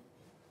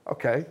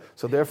 Okay,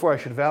 so therefore I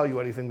should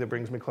value anything that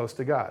brings me close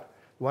to God.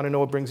 You want to know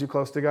what brings you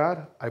close to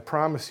God? I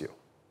promise you.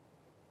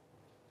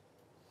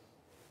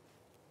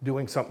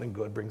 Doing something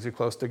good brings you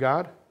close to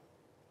God.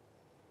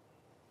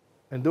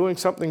 And doing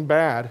something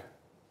bad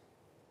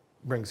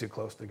brings you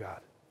close to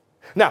God.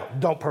 Now,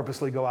 don't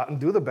purposely go out and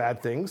do the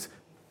bad things,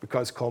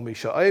 because Kol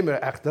Misha Omer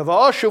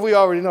Echtav, we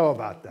already know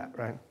about that,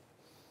 right?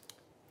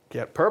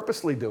 Can't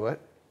purposely do it.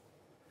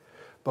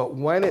 But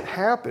when it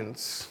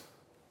happens,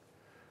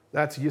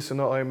 that's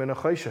Yisana Oyer Min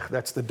HaChoshech.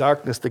 That's the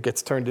darkness that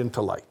gets turned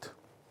into light.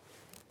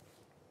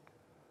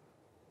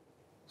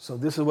 So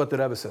this is what the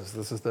Rebbe says.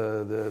 This is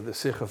the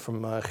Sikha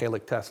from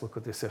Chelik Tes. Look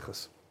at the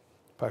Sikhas.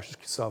 Parshas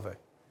Kisaveh.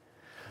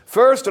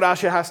 First,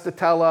 Rashi has to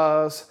tell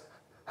us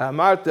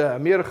Ha'amarta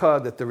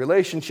Amircha, that the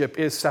relationship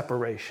is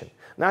separation.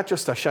 Not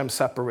just Hashem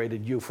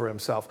separated you for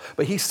himself,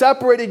 but he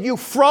separated you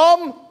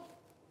from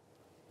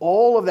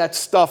all of that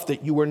stuff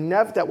that you were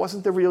never, that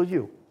wasn't the real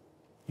you.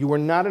 You were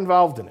not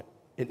involved in it.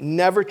 It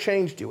never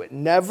changed you. It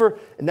never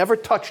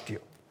touched you.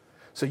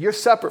 So you're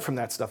separate from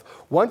that stuff.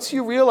 Once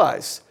you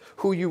realize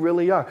who you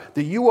really are,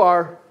 that you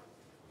are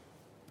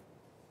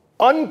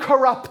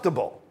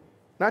uncorruptible,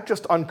 not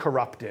just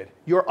uncorrupted,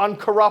 you're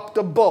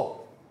uncorruptible.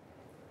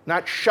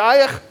 Not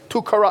shaykh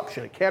to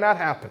corruption. It cannot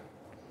happen.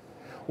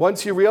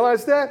 Once you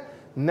realize that,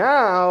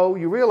 now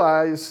you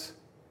realize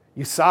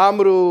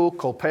Yisamru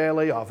kol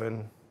pe'elei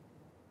oven.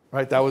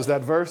 Right? That was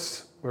that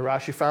verse where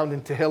Rashi found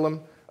in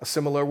Tehillim a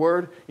similar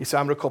word.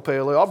 Yisamru kol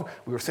pe'elei oven.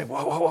 We were saying,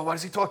 whoa, what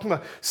is he talking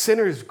about?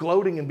 Sinners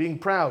gloating and being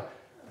proud.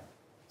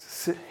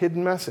 It's a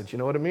hidden message. You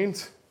know what it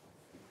means?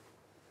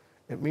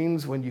 It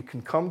means when you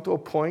can come to a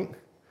point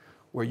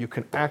where you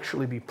can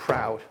actually be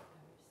proud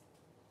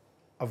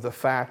of the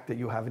fact that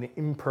you have an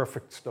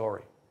imperfect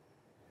story.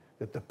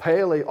 That the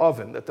Pe'elei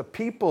Oven, that the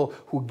people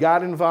who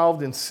got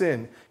involved in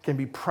sin can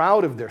be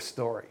proud of their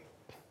story.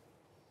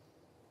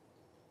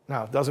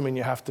 Now, it doesn't mean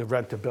you have to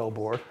rent a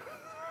billboard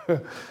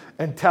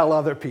and tell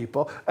other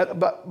people.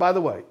 But by the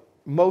way,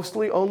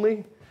 mostly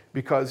only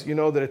because you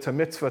know that it's a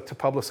mitzvah to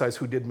publicize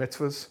who did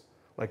mitzvahs.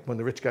 Like when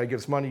the rich guy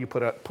gives money, you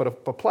put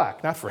up a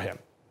plaque, not for him,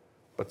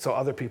 but so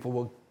other people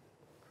will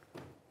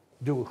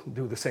do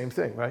the same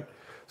thing, right?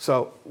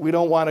 So we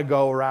don't want to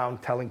go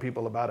around telling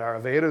people about our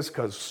Avedas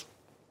because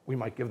we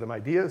might give them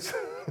ideas.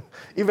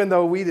 Even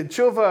though we did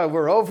tshuva,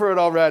 we're over it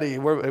already.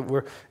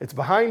 It's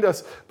behind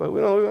us, but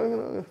we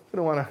don't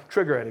want to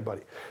trigger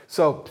anybody.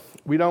 So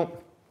we don't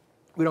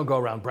go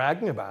around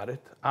bragging about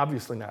it,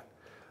 obviously not.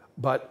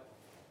 But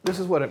this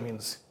is what it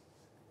means.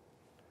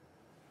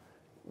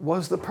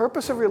 Was the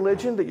purpose of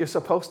religion that you're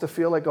supposed to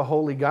feel like a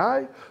holy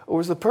guy? Or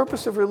was the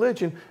purpose of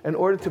religion in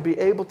order to be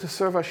able to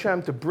serve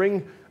Hashem, to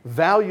bring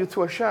value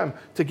to Hashem,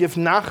 to give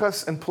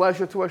nachas and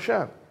pleasure to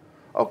Hashem?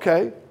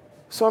 Okay,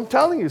 so I'm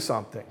telling you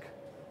something.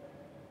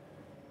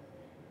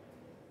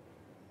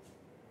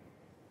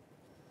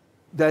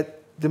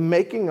 That the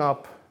making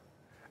up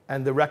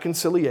and the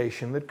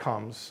reconciliation that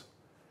comes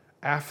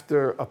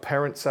after a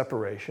parent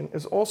separation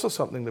is also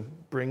something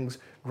that brings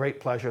great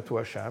pleasure to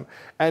Hashem.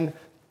 And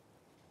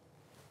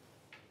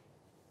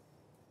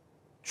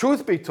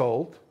truth be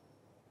told,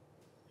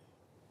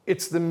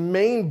 it's the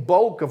main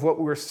bulk of what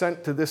we were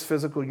sent to this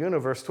physical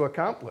universe to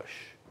accomplish.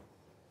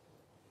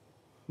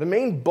 The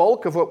main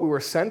bulk of what we were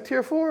sent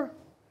here for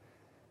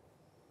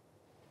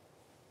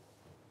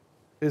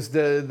is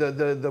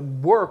the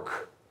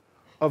work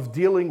of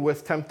dealing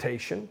with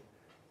temptation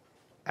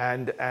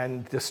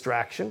and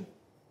distraction.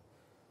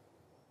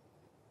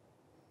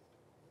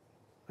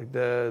 Like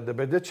the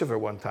Berditchever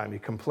one time, he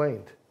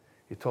complained.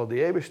 He told the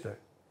Eibishter,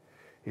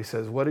 he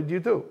says, what did you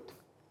do?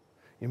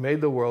 You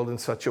made the world in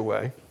such a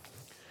way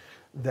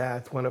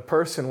that when a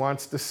person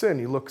wants to sin,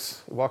 he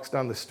walks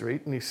down the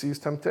street and he sees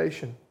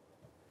temptation.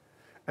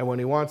 And when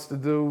he wants to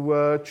do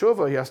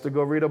tshuva, he has to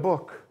go read a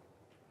book.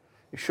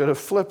 You should have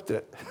flipped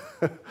it.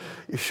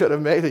 You should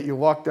have made it, you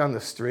walk down the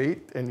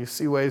street and you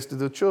see ways to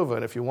do tshuva.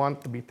 And if you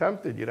want to be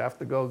tempted, you'd have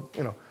to go,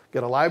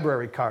 get a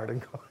library card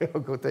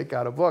and go take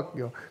out a book,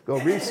 go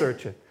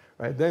research it.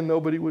 Right? Then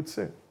nobody would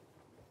sin.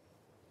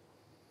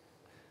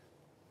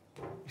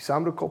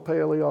 Yisamru kol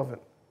pe'elei oven.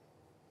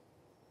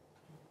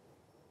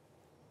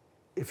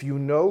 If you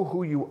know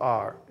who you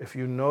are, if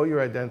you know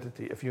your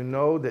identity, if you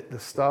know that the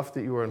stuff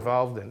that you were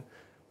involved in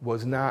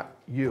was not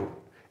you,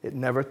 it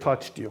never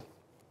touched you,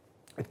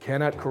 it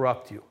cannot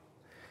corrupt you,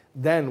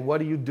 then what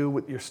do you do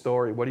with your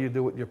story? What do you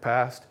do with your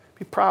past?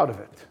 Be proud of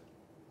it.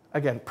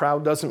 Again,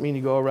 proud doesn't mean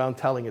you go around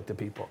telling it to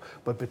people,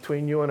 but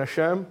between you and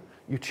Hashem,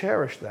 you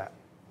cherish that.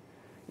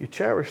 You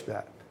cherish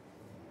that.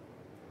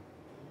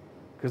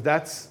 Because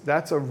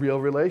that's a real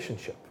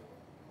relationship.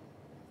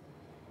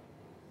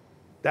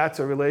 That's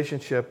a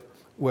relationship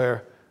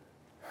where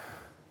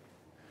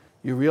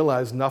you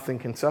realize nothing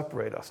can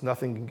separate us,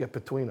 nothing can get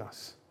between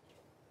us.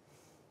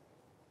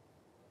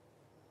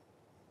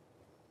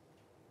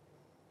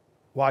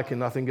 Why can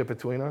nothing get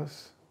between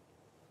us?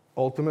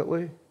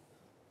 Ultimately,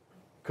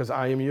 because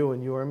I am you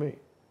and you are me.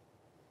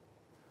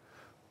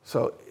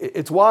 So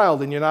it's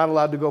wild and you're not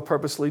allowed to go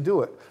purposely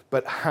do it.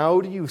 But how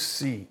do you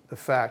see the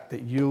fact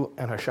that you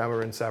and Hashem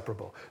are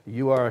inseparable?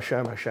 You are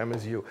Hashem, Hashem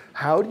is you.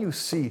 How do you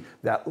see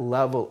that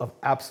level of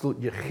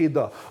absolute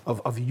yechida,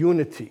 of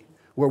unity,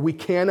 where we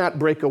cannot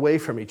break away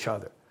from each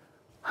other?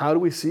 How do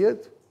we see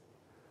it?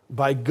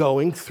 By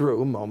going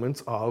through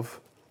moments of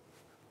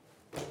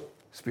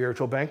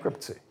spiritual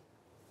bankruptcy.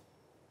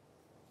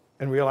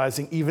 And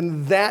realizing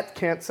even that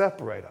can't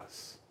separate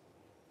us.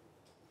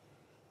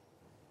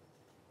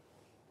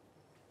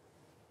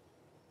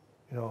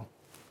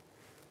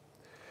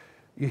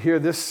 You hear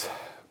this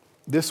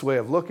way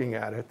of looking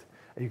at it,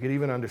 and you can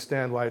even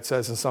understand why it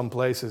says in some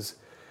places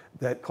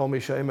that kol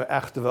mishayim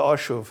echte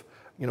ve'ashuv,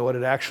 you know what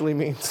it actually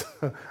means?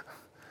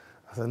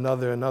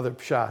 Another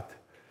pshat.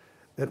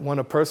 that when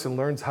a person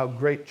learns how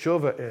great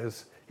tshuva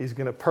is, he's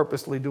going to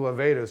purposely do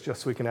Avedas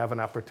just so he can have an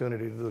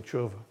opportunity to do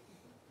tshuva.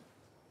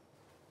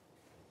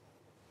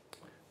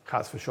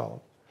 Chas v'shalom.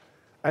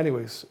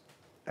 Anyways,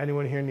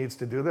 anyone here needs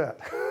to do that?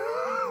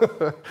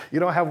 You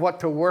don't have what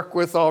to work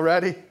with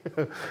already?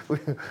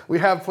 We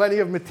have plenty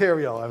of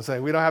material, I'm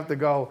saying. We don't have to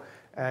go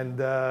and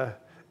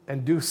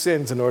do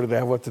sins in order to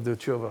have what to do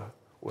tshuva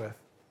with.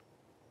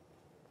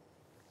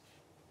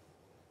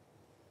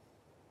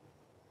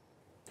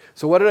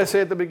 So what did I say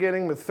at the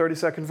beginning with the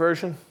 32nd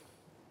version?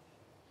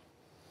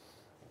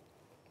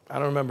 I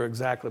don't remember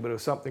exactly, but it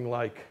was something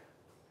like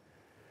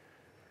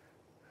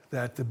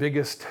that the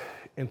biggest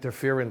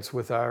interference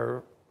with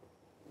our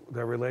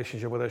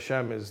relationship with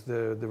Hashem is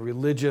the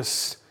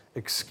religious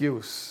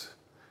excuse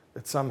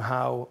that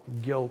somehow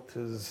guilt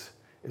is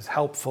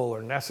helpful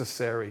or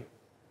necessary,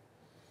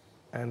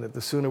 and that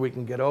the sooner we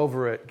can get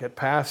over it, get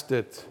past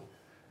it,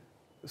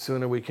 the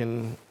sooner we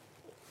can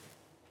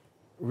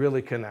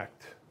really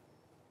connect.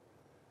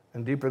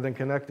 And deeper than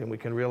connecting, we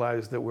can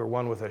realize that we're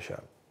one with Hashem.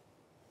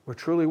 We're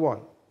truly one.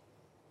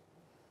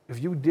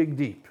 If you dig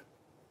deep,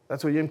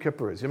 that's what Yom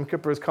Kippur is. Yom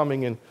Kippur is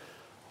coming in,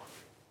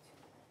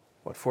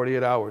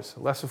 48 hours?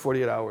 Less than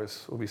 48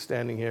 hours. We'll be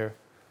standing here.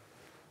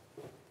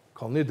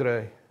 Kol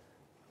Nidre.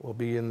 We'll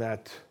be in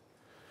that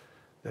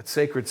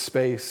sacred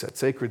space, that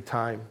sacred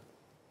time.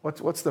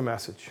 What's the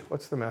message?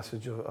 What's the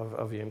message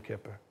of Yom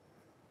Kippur?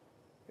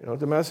 You know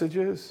what the message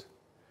is?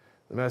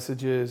 The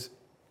message is,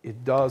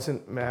 it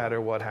doesn't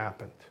matter what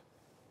happened.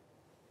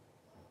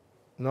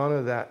 None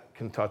of that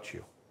can touch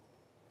you.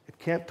 It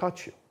can't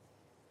touch you.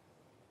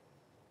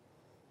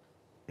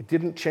 It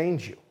didn't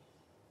change you.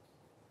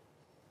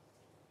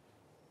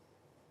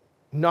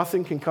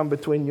 Nothing can come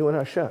between you and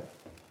Hashem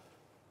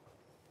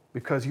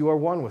because you are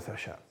one with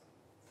Hashem.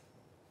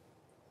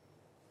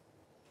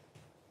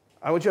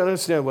 I want you to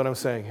understand what I'm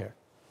saying here.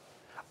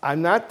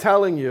 I'm not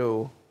telling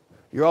you,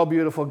 you're all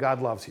beautiful,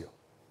 God loves you.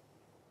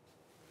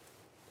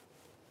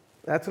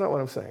 That's not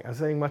what I'm saying. I'm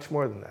saying much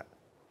more than that.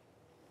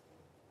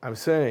 I'm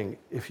saying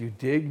if you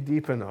dig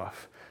deep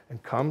enough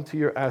and come to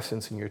your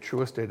essence and your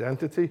truest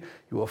identity,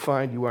 you will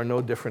find you are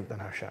no different than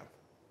Hashem.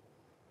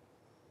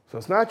 So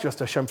it's not just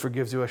Hashem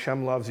forgives you,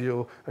 Hashem loves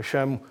you,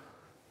 Hashem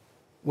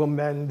will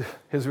mend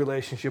his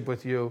relationship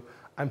with you.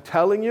 I'm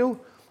telling you,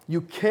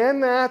 you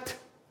cannot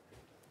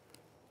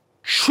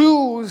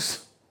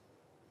choose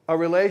a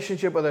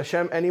relationship with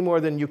Hashem any more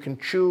than you can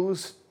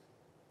choose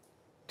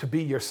to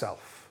be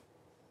yourself.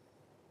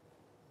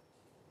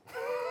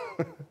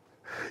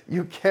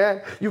 You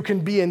can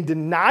be in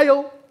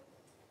denial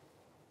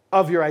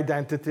of your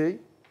identity,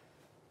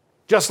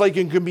 just like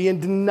you can be in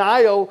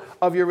denial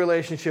of your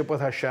relationship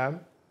with Hashem.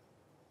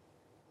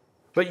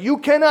 But you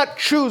cannot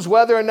choose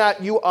whether or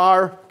not you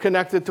are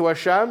connected to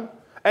Hashem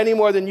any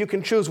more than you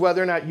can choose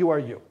whether or not you are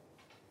you.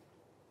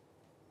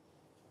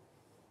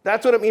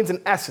 That's what it means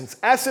in essence.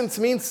 Essence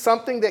means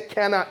something that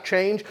cannot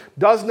change,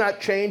 does not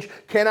change,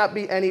 cannot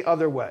be any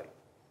other way.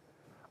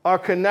 Our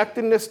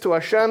connectedness to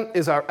Hashem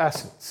is our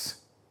essence.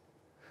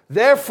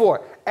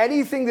 Therefore,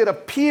 anything that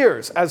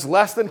appears as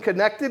less than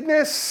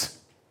connectedness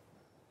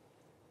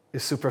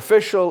is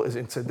superficial, is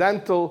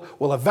incidental,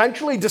 will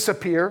eventually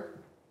disappear.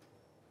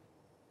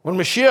 When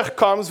Mashiach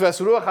comes,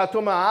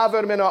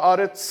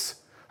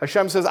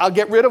 Hashem says, I'll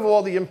get rid of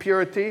all the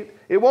impurity.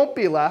 It won't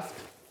be left.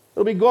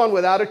 It'll be gone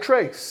without a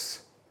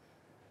trace.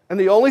 And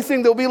the only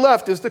thing that will be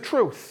left is the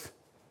truth.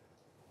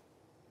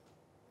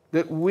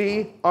 That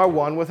we are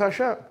one with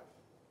Hashem.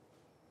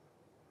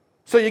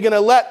 So you're going to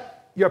let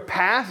your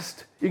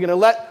past, you're going to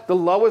let the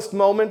lowest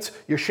moments,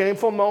 your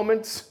shameful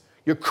moments,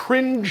 your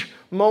cringe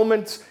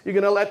moments, you're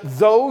going to let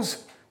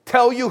those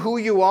tell you who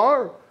you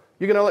are.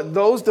 You're going to let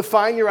those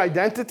define your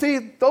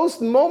identity.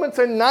 Those moments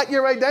are not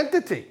your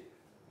identity.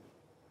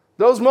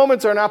 Those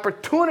moments are an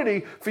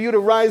opportunity for you to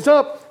rise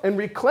up and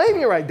reclaim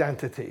your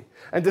identity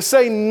and to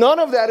say, none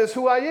of that is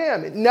who I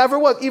am. It never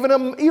was. Even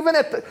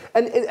at the,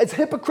 and as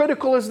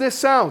hypocritical as this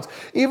sounds,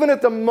 even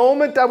at the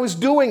moment I was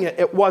doing it,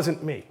 it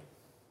wasn't me.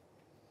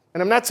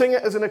 And I'm not saying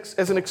it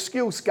as an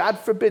excuse, God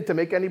forbid, to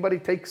make anybody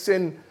take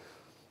sin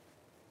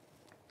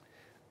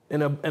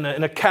in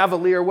a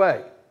cavalier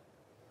way.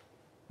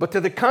 But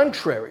to the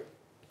contrary,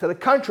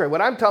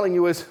 what I'm telling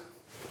you is,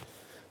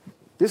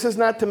 this is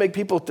not to make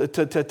people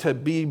to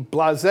be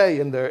blasé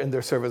in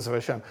their service of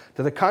Hashem.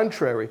 To the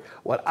contrary,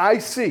 what I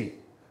see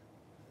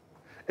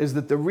is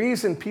that the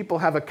reason people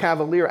have a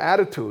cavalier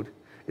attitude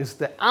is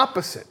the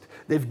opposite.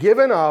 They've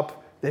given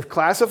up, they've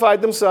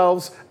classified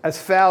themselves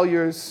as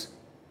failures,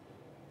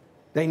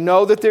 they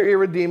know that they're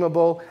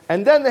irredeemable,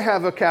 and then they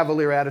have a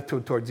cavalier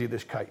attitude towards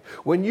Yiddishkeit.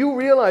 When you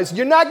realize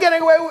you're not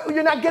getting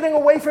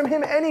away from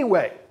him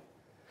anyway.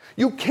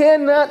 You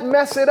cannot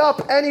mess it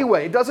up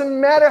anyway. It doesn't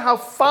matter how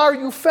far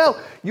you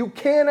fell. You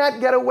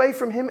cannot get away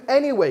from him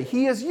anyway.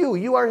 He is you.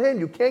 You are him.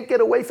 You can't get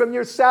away from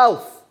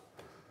yourself.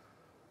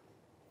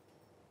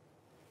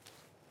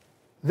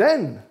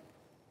 Then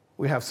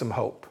we have some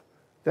hope.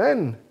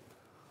 Then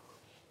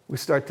we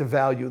start to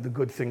value the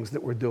good things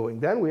that we're doing.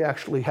 Then we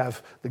actually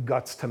have the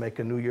guts to make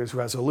a New Year's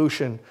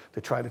resolution,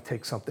 to try to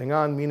take something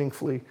on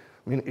meaningfully,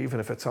 even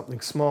if it's something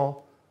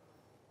small.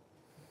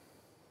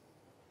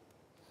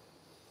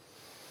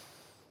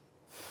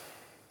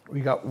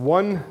 We got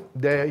one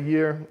day a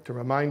year to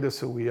remind us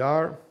who we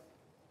are.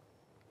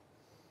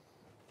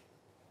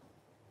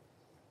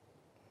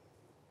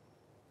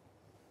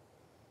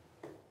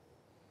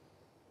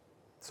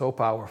 So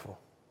powerful.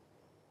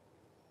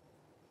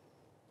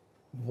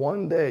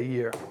 One day a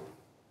year,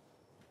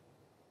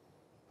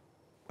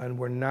 and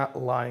we're not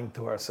lying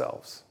to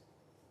ourselves.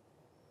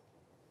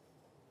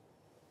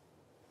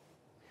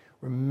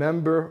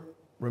 Remember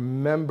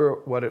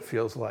what it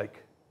feels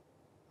like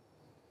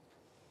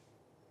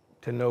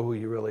to know who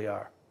you really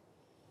are.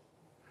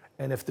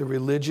 And if the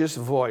religious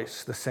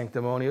voice, the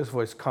sanctimonious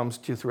voice, comes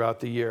to you throughout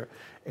the year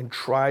and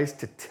tries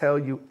to tell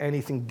you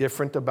anything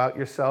different about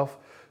yourself,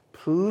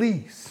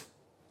 please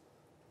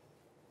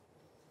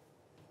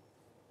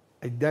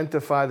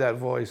identify that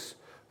voice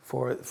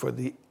for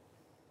the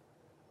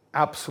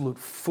absolute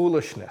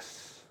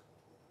foolishness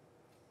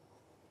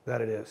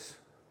that it is.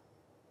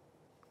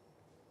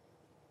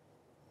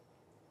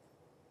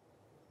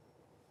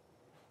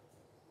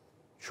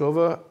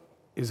 Tshuva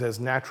is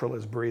as natural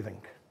as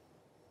breathing.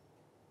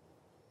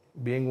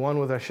 Being one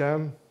with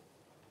Hashem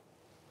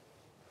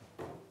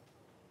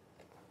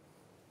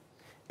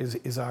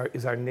is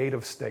our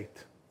native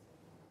state.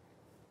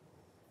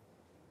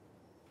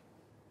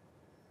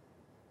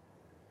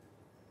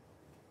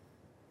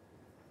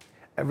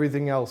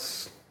 Everything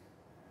else,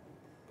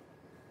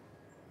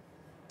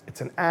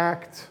 it's an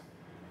act,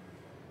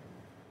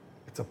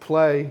 it's a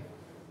play.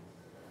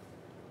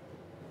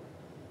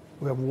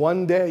 We have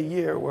one day a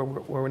year where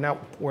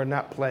we're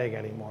not playing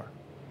anymore.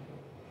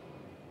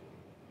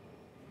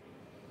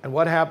 And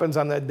what happens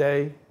on that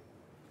day?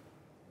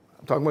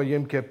 I'm talking about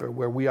Yom Kippur,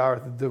 where we are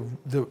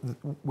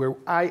where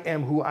I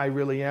am who I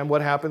really am.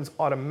 What happens?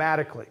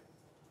 Automatically,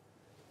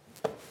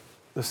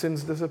 the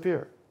sins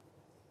disappear.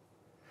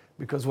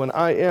 Because when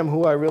I am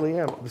who I really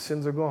am, the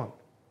sins are gone.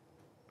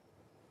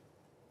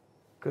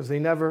 Because they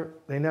never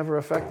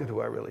affected who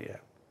I really am.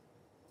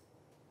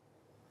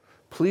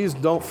 Please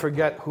don't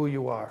forget who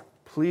you are.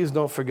 Please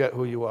don't forget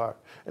who you are.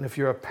 And if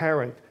you're a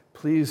parent,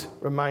 please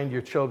remind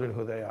your children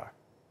who they are.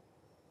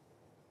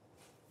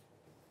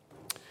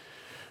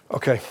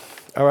 Okay.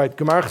 All right.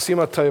 Gemar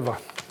Chasima Tova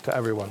to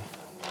everyone.